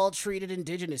you've all treated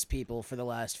indigenous people for the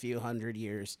last few hundred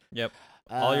years. Yep.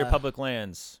 All your Uh, public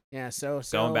lands. Yeah, so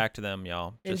Going back to them,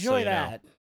 y'all. Just so enjoy you know. that.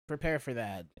 Prepare for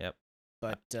that. Yep.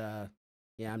 But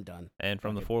yeah, I'm done. And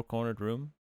from the Okay. Four Cornered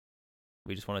Room,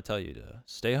 we just want to tell you to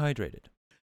stay hydrated.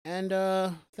 And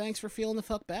thanks for feeling the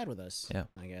fuck bad with us. Yeah.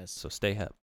 I guess. So stay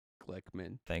hep.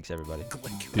 Glickman. Thanks, everybody.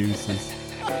 Deuces.